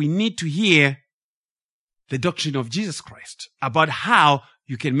answer that, we need to hear the doctrine of Jesus Christ about how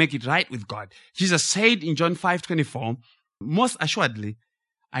you can make it right with God. Jesus said in John 5:24, most assuredly,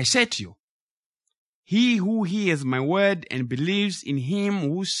 I say to you, he who hears my word and believes in him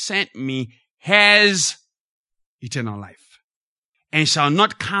who sent me has eternal life and shall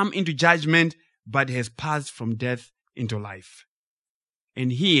not come into judgment, but has passed from death into life.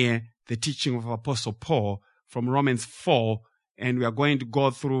 And here, the teaching of Apostle Paul from Romans 4, and we are going to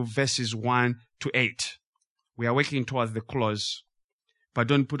go through verses 1 to 8. We are working towards the close, but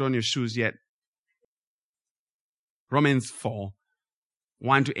don't put on your shoes yet. Romans 4,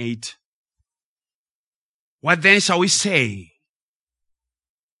 1 to 8. What then shall we say?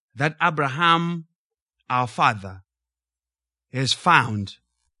 That Abraham, our father, is found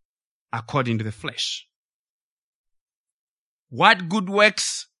according to the flesh. What good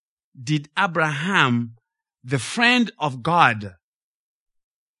works did Abraham, the friend of God,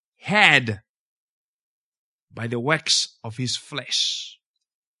 had by the works of his flesh?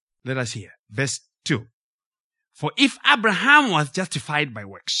 Let us hear. Verse 2. For if Abraham was justified by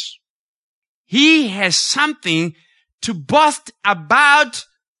works, he has something to boast about,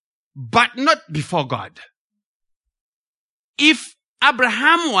 but not before God. If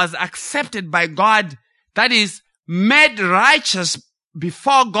Abraham was accepted by God, that is, made righteous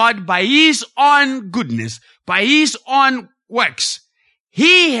before God by his own goodness, by his own works,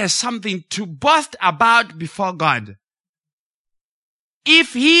 he has something to boast about before God.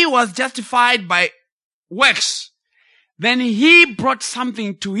 If he was justified by works, then he brought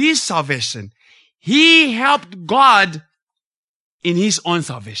something to his salvation. He helped God in his own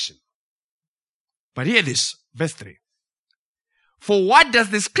salvation. But hear this, verse 3. For what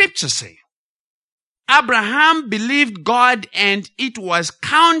does the scripture say? Abraham believed God and it was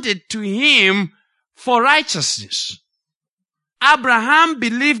counted to him for righteousness. Abraham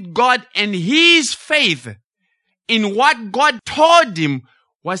believed God and his faith in what God told him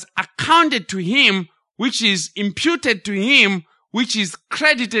was accounted to him, which is imputed to him, which is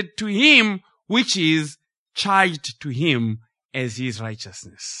credited to him, which is charged to him as his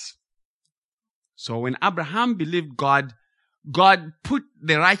righteousness. So when Abraham believed God, God put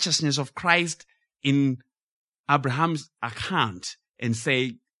the righteousness of Christ in Abraham's account and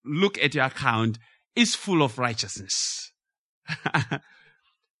say, look at your account, it's full of righteousness.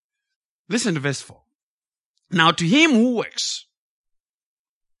 Listen to verse 4. Now to him who works,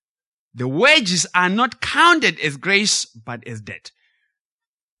 the wages are not counted as grace, but as debt.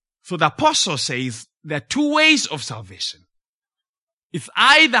 So the apostle says there are two ways of salvation. It's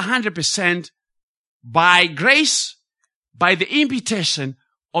either 100% by grace, by the imputation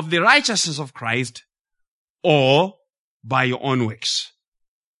of the righteousness of Christ, or by your own works.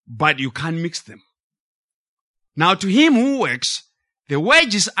 But you can't mix them. Now to him who works, the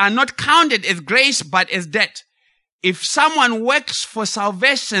wages are not counted as grace, but as debt. If someone works for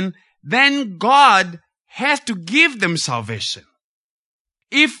salvation, then God has to give them salvation.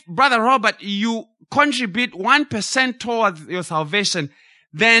 If, Brother Robert, you contribute 1% towards your salvation,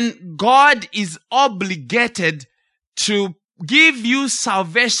 then God is obligated to give you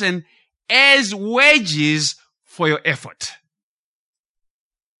salvation as wages for your effort.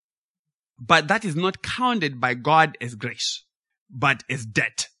 But that is not counted by God as grace, but as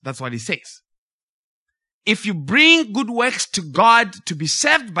debt. That's what he says. If you bring good works to God to be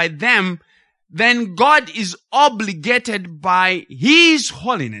saved by them, then God is obligated by his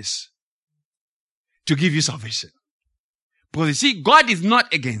holiness to give you salvation. Because you see, God is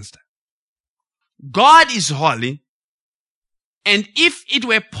not against it. God is holy. And if it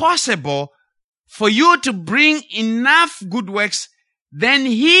were possible for you to bring enough good works, then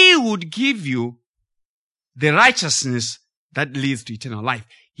he would give you the righteousness that leads to eternal life.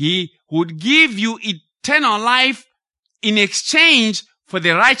 He would give you eternal life in exchange for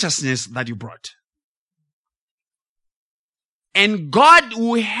the righteousness that you brought. And God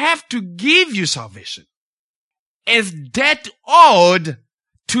will have to give you salvation as debt owed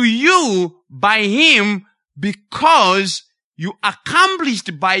to you by him, because you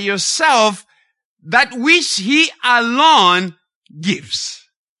accomplished by yourself that which he alone gives.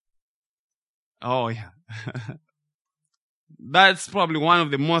 Oh yeah. That's probably one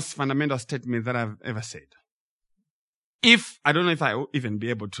of the most fundamental statements that I've ever said. I don't know if I will even be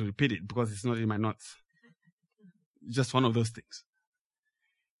able to repeat it because it's not in my notes. Just one of those things.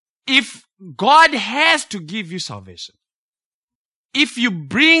 If God has to give you salvation, if you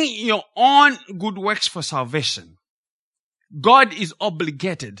bring your own good works for salvation, God is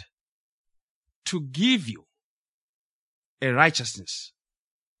obligated to give you a righteousness,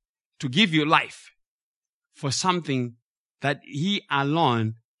 to give you life for something that he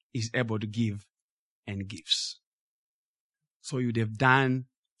alone is able to give and gives. So you'd have done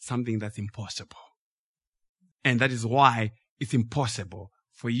something that's impossible. And that is why it's impossible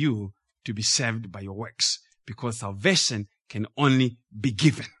for you to be saved by your works, because salvation can only be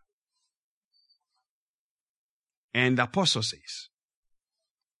given. And the apostle says,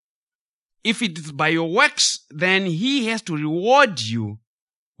 if it is by your works, then he has to reward you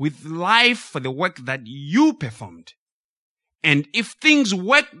with life for the work that you performed. And if things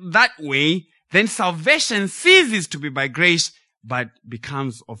work that way, then salvation ceases to be by grace, but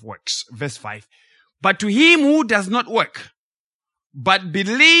becomes of works. Verse 5. But to him who does not work, but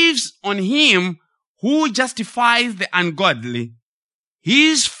believes on him who justifies the ungodly,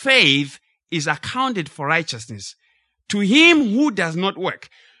 his faith is accounted for righteousness. To him who does not work,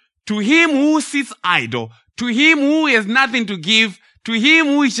 to him who sits idle, to him who has nothing to give, to him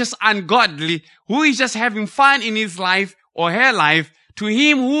who is just ungodly, who is just having fun in his life or her life, to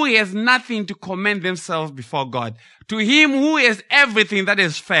him who has nothing to commend themselves before God, to him who has everything that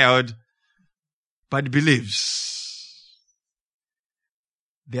has failed, but believes,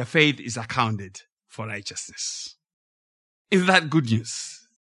 their faith is accounted for righteousness. Is that good news?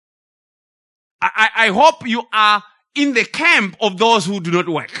 I hope you are in the camp of those who do not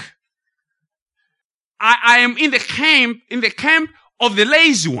work. I am in the camp of the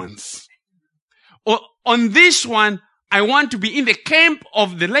lazy ones. On this one, I want to be in the camp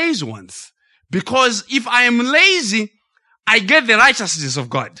of the lazy ones. Because if I am lazy, I get the righteousness of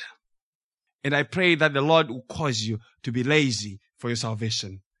God. And I pray that the Lord will cause you to be lazy for your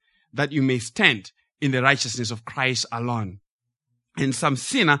salvation, that you may stand in the righteousness of Christ alone. And some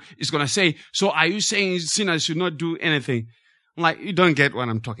sinner is going to say, so are you saying sinners should not do anything? I'm like, you don't get what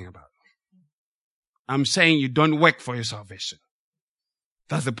I'm talking about. I'm saying you don't work for your salvation.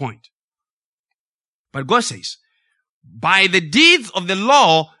 That's the point. But God says, by the deeds of the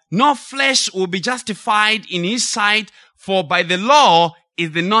law, no flesh will be justified in his sight, for by the law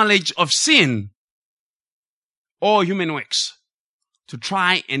is the knowledge of sin. All human works to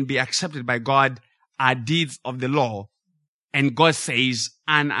try and be accepted by God are deeds of the law. And God says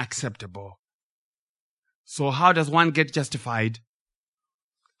unacceptable. So how does one get justified?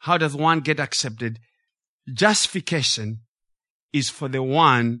 How does one get accepted? Justification is for the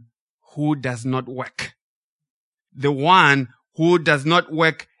one who does not work. The one who does not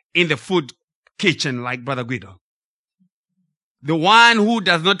work in the food kitchen like Brother Guido. The one who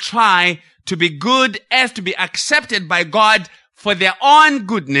does not try to be good as to be accepted by God for their own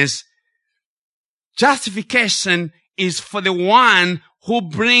goodness. Justification is for the one who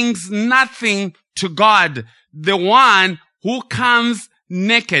brings nothing to God. The one who comes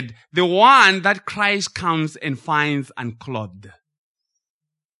naked. The one that Christ comes and finds unclothed.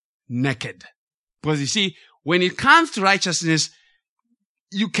 Naked. Because you see, when it comes to righteousness,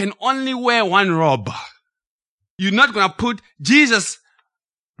 you can only wear one robe. You're not going to put Jesus'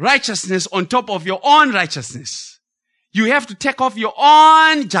 righteousness on top of your own righteousness. You have to take off your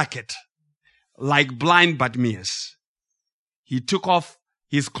own jacket. Like blind Bartimaeus. He took off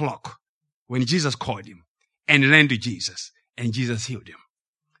his cloak when Jesus called him and ran to Jesus, and Jesus healed him.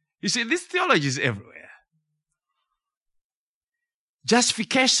 You see, this theology is everywhere.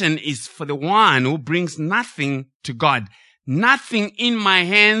 Justification is for the one who brings nothing to God. Nothing in my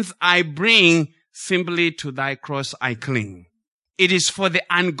hands I bring, simply to thy cross I cling. It is for the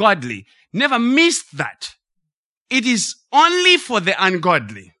ungodly. Never miss that. It is only for the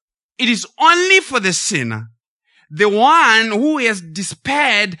ungodly. It is only for the sinner. The one who has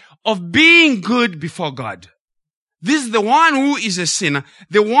despaired of being good before God. This is the one who is a sinner.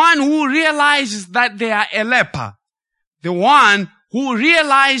 The one who realizes that they are a leper. The one who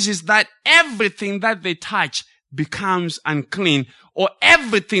realizes that everything that they touch becomes unclean, or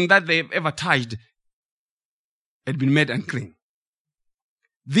everything that they've ever touched had been made unclean.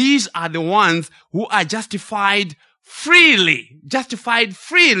 These are the ones who are justified freely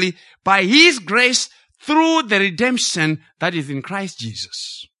by His grace through the redemption that is in Christ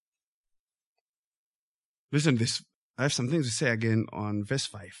Jesus. Listen to this. I have some things to say again on verse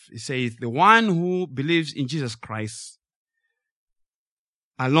 5. It says, the one who believes in Jesus Christ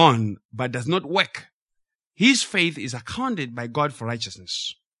alone, but does not work, his faith is accounted by God for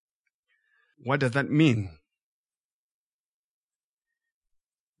righteousness. What does that mean?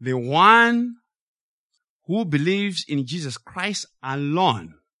 The one who believes in Jesus Christ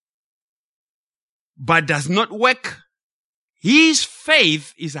alone, but does not work, his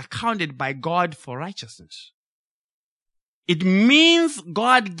faith is accounted by God for righteousness. It means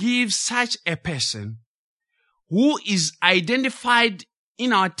God gives such a person who is identified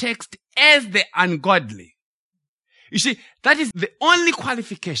in our text as the ungodly. You see, that is the only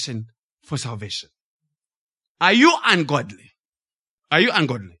qualification for salvation. Are you ungodly? Are you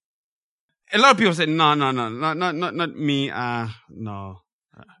ungodly? A lot of people say, no, not me. No.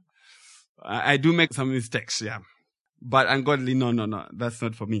 I do make some mistakes, yeah. But ungodly, no. That's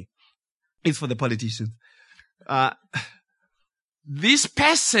not for me. It's for the politicians. This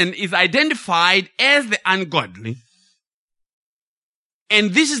person is identified as the ungodly.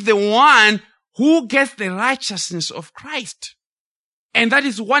 And this is the one who gets the righteousness of Christ. And that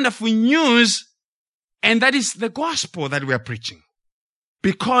is wonderful news. And that is the gospel that we are preaching.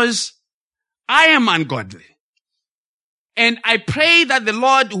 Because I am ungodly. And I pray that the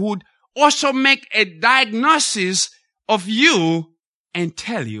Lord would also make a diagnosis of you and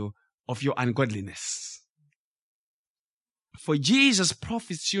tell you of your ungodliness. For Jesus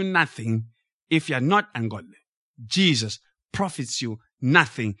profits you nothing if you are not ungodly. Jesus profits you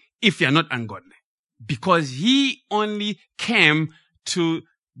nothing if you are not ungodly. Because he only came to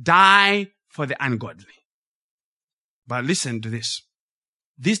die for the ungodly. But listen to this.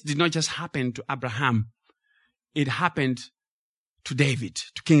 This did not just happen to Abraham. It happened to David,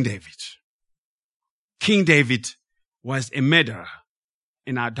 to King David. King David was a murderer,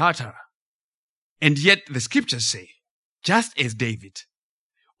 an adulterer. And yet the scriptures say, just as David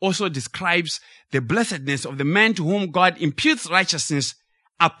also describes the blessedness of the man to whom God imputes righteousness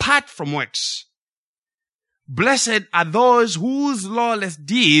apart from works. Blessed are those whose lawless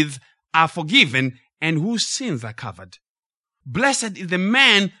deeds are forgiven and whose sins are covered. Blessed is the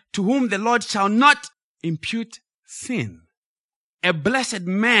man to whom the Lord shall not impute sin. A blessed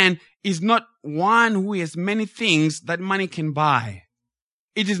man is not one who has many things that money can buy.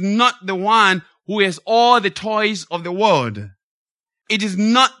 It is not the one who has all the toys of the world. It is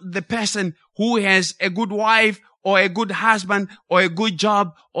not the person who has a good wife or a good husband or a good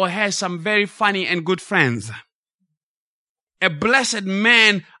job or has some very funny and good friends. A blessed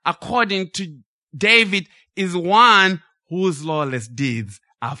man, according to David, is one whose lawless deeds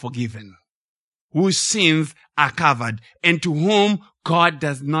are forgiven, whose sins are covered, and to whom God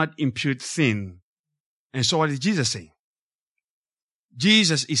does not impute sin. And so what is Jesus saying?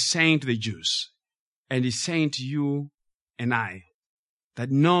 Jesus is saying to the Jews, and he's saying to you and I, that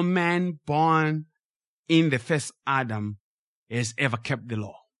no man born in the first Adam has ever kept the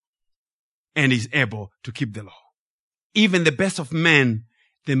law and is able to keep the law. Even the best of men,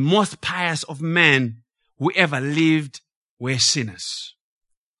 the most pious of men who ever lived, were sinners.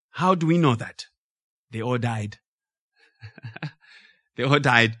 How do we know that? They all died. They all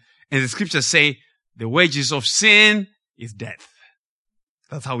died. And the scriptures say the wages of sin is death.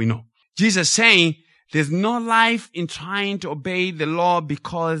 That's how we know. Jesus saying there's no life in trying to obey the law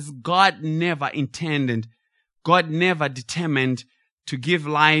because God never intended, God never determined to give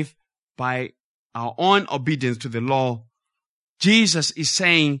life by our own obedience to the law. Jesus is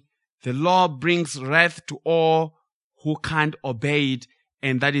saying the law brings wrath to all who can't obey it,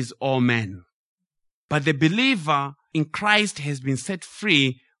 and that is all men. But the believer in Christ has been set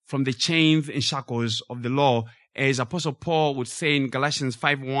free from the chains and shackles of the law, as Apostle Paul would say in Galatians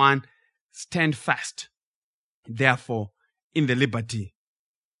 5:1, stand fast, therefore, in the liberty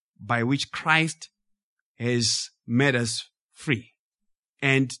by which Christ has made us free.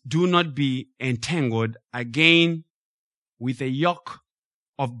 And do not be entangled again with a yoke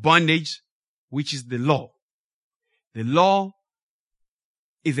of bondage, which is the law. The law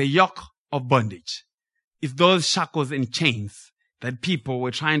is a yoke of bondage. It's those shackles and chains that people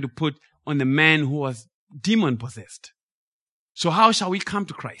were trying to put on the man who was demon-possessed. So how shall we come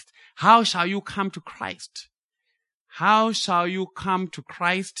to Christ? How shall you come to Christ? How shall you come to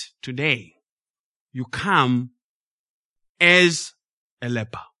Christ today? You come as a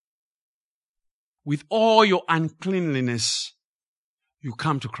leper. With all your uncleanliness, you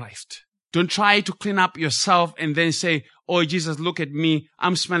come to Christ. Don't try to clean up yourself and then say, oh, Jesus, look at me.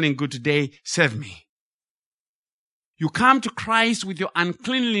 I'm smelling good today. Save me. You come to Christ with your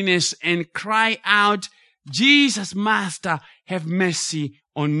uncleanliness and cry out, Jesus, Master, have mercy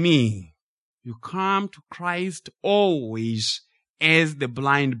on me. You come to Christ always as the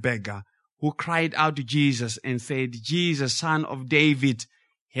blind beggar who cried out to Jesus and said, Jesus, Son of David,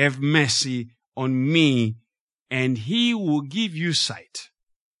 have mercy on me, and he will give you sight.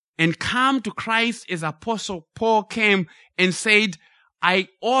 And come to Christ as Apostle Paul came and said, I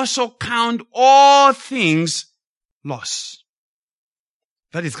also count all things loss.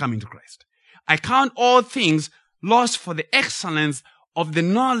 That is coming to Christ. I count all things lost for the excellence of the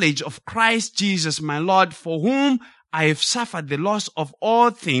knowledge of Christ Jesus my Lord, for whom I have suffered the loss of all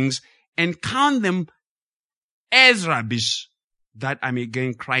things, and count them as rubbish, that I may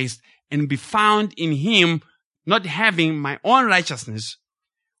gain Christ and be found in him, not having my own righteousness,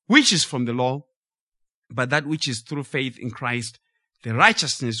 which is from the law, but that which is through faith in Christ, the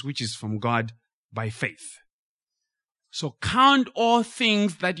righteousness which is from God by faith. So count all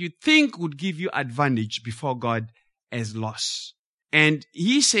things that you think would give you advantage before God as loss. And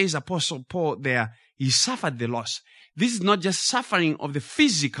he says, Apostle Paul there, he suffered the loss. This is not just suffering of the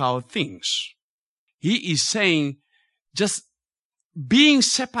physical things. He is saying just being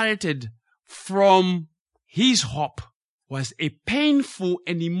separated from his hope was a painful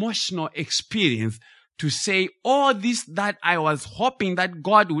and emotional experience to say, all this that I was hoping that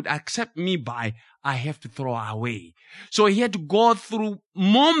God would accept me by, I have to throw away. So he had to go through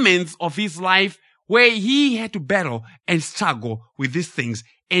moments of his life where he had to battle and struggle with these things.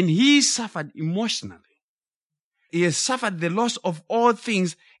 And he suffered emotionally. He has suffered the loss of all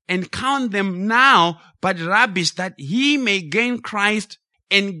things and count them now but rubbish, that he may gain Christ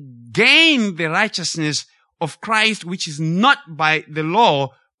and gain the righteousness of Christ, which is not by the law,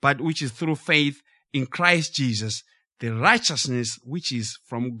 but which is through faith in Christ Jesus, the righteousness which is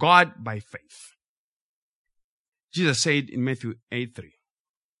from God by faith. Jesus said in Matthew 8:3,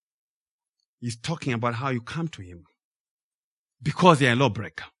 he's talking about how you come to him because they are a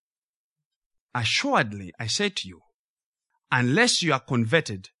lawbreaker. Assuredly, I say to you, unless you are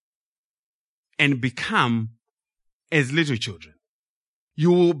converted and become as little children,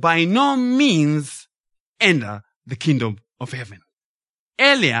 you will by no means enter the kingdom of heaven.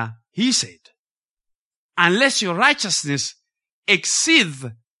 Earlier, he said, unless your righteousness exceeds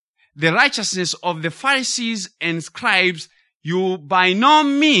the righteousness of the Pharisees and scribes, you will by no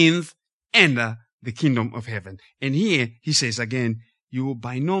means enter the kingdom of heaven. And here he says again, you will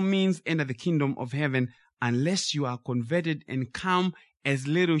by no means enter the kingdom of heaven unless you are converted and come as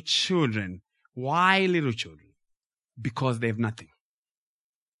little children. Why little children? Because they have nothing.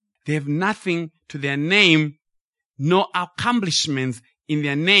 They have nothing to their name, no accomplishments in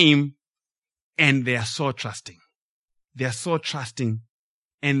their name, and they are so trusting. They are so trusting,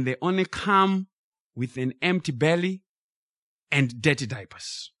 and they only come with an empty belly and dirty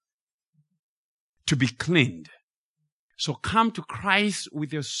diapers to be cleaned. So come to Christ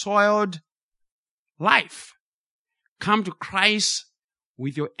with your soiled life. Come to Christ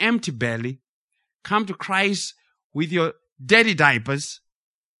with your empty belly. Come to Christ with your dirty diapers,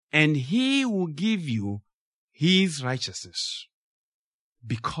 and he will give you his righteousness,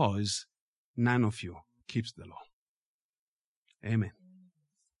 because none of you keeps the law. Amen.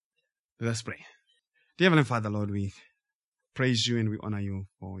 Let's pray. Dear Heavenly Father, Lord, we praise you and we honor you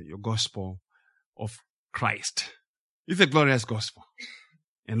for your gospel of Christ. It's a glorious gospel.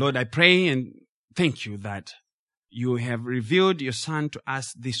 And Lord, I pray and thank you that you have revealed your Son to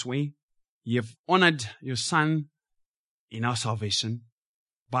us this way. You have honored your Son in our salvation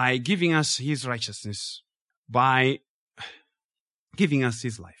by giving us his righteousness, by giving us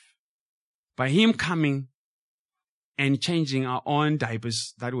his life, by him coming and changing our own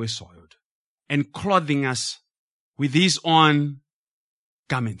diapers that were soiled and clothing us with his own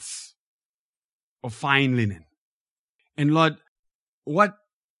garments of fine linen. And Lord, what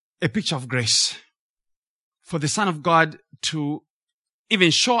a picture of grace for the Son of God to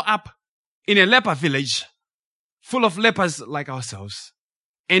even show up in a leper village full of lepers like ourselves,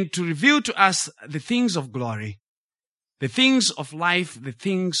 and to reveal to us the things of glory, the things of life, the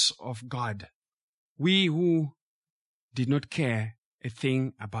things of God. We who did not care a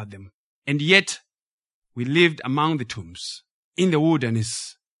thing about them. And yet, we lived among the tombs, in the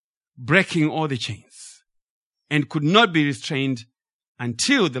wilderness, breaking all the chains, and could not be restrained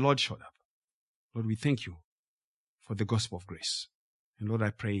until the Lord showed up. Lord, we thank you for the gospel of grace. And Lord, I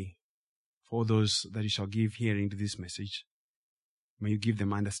pray for those that you shall give hearing to this message. May you give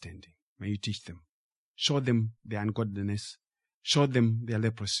them understanding. May you teach them. Show them their ungodliness. Show them their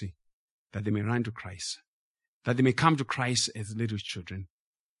leprosy, that they may run to Christ, that they may come to Christ as little children.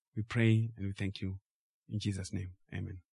 We pray and we thank you. In Jesus' name, amen.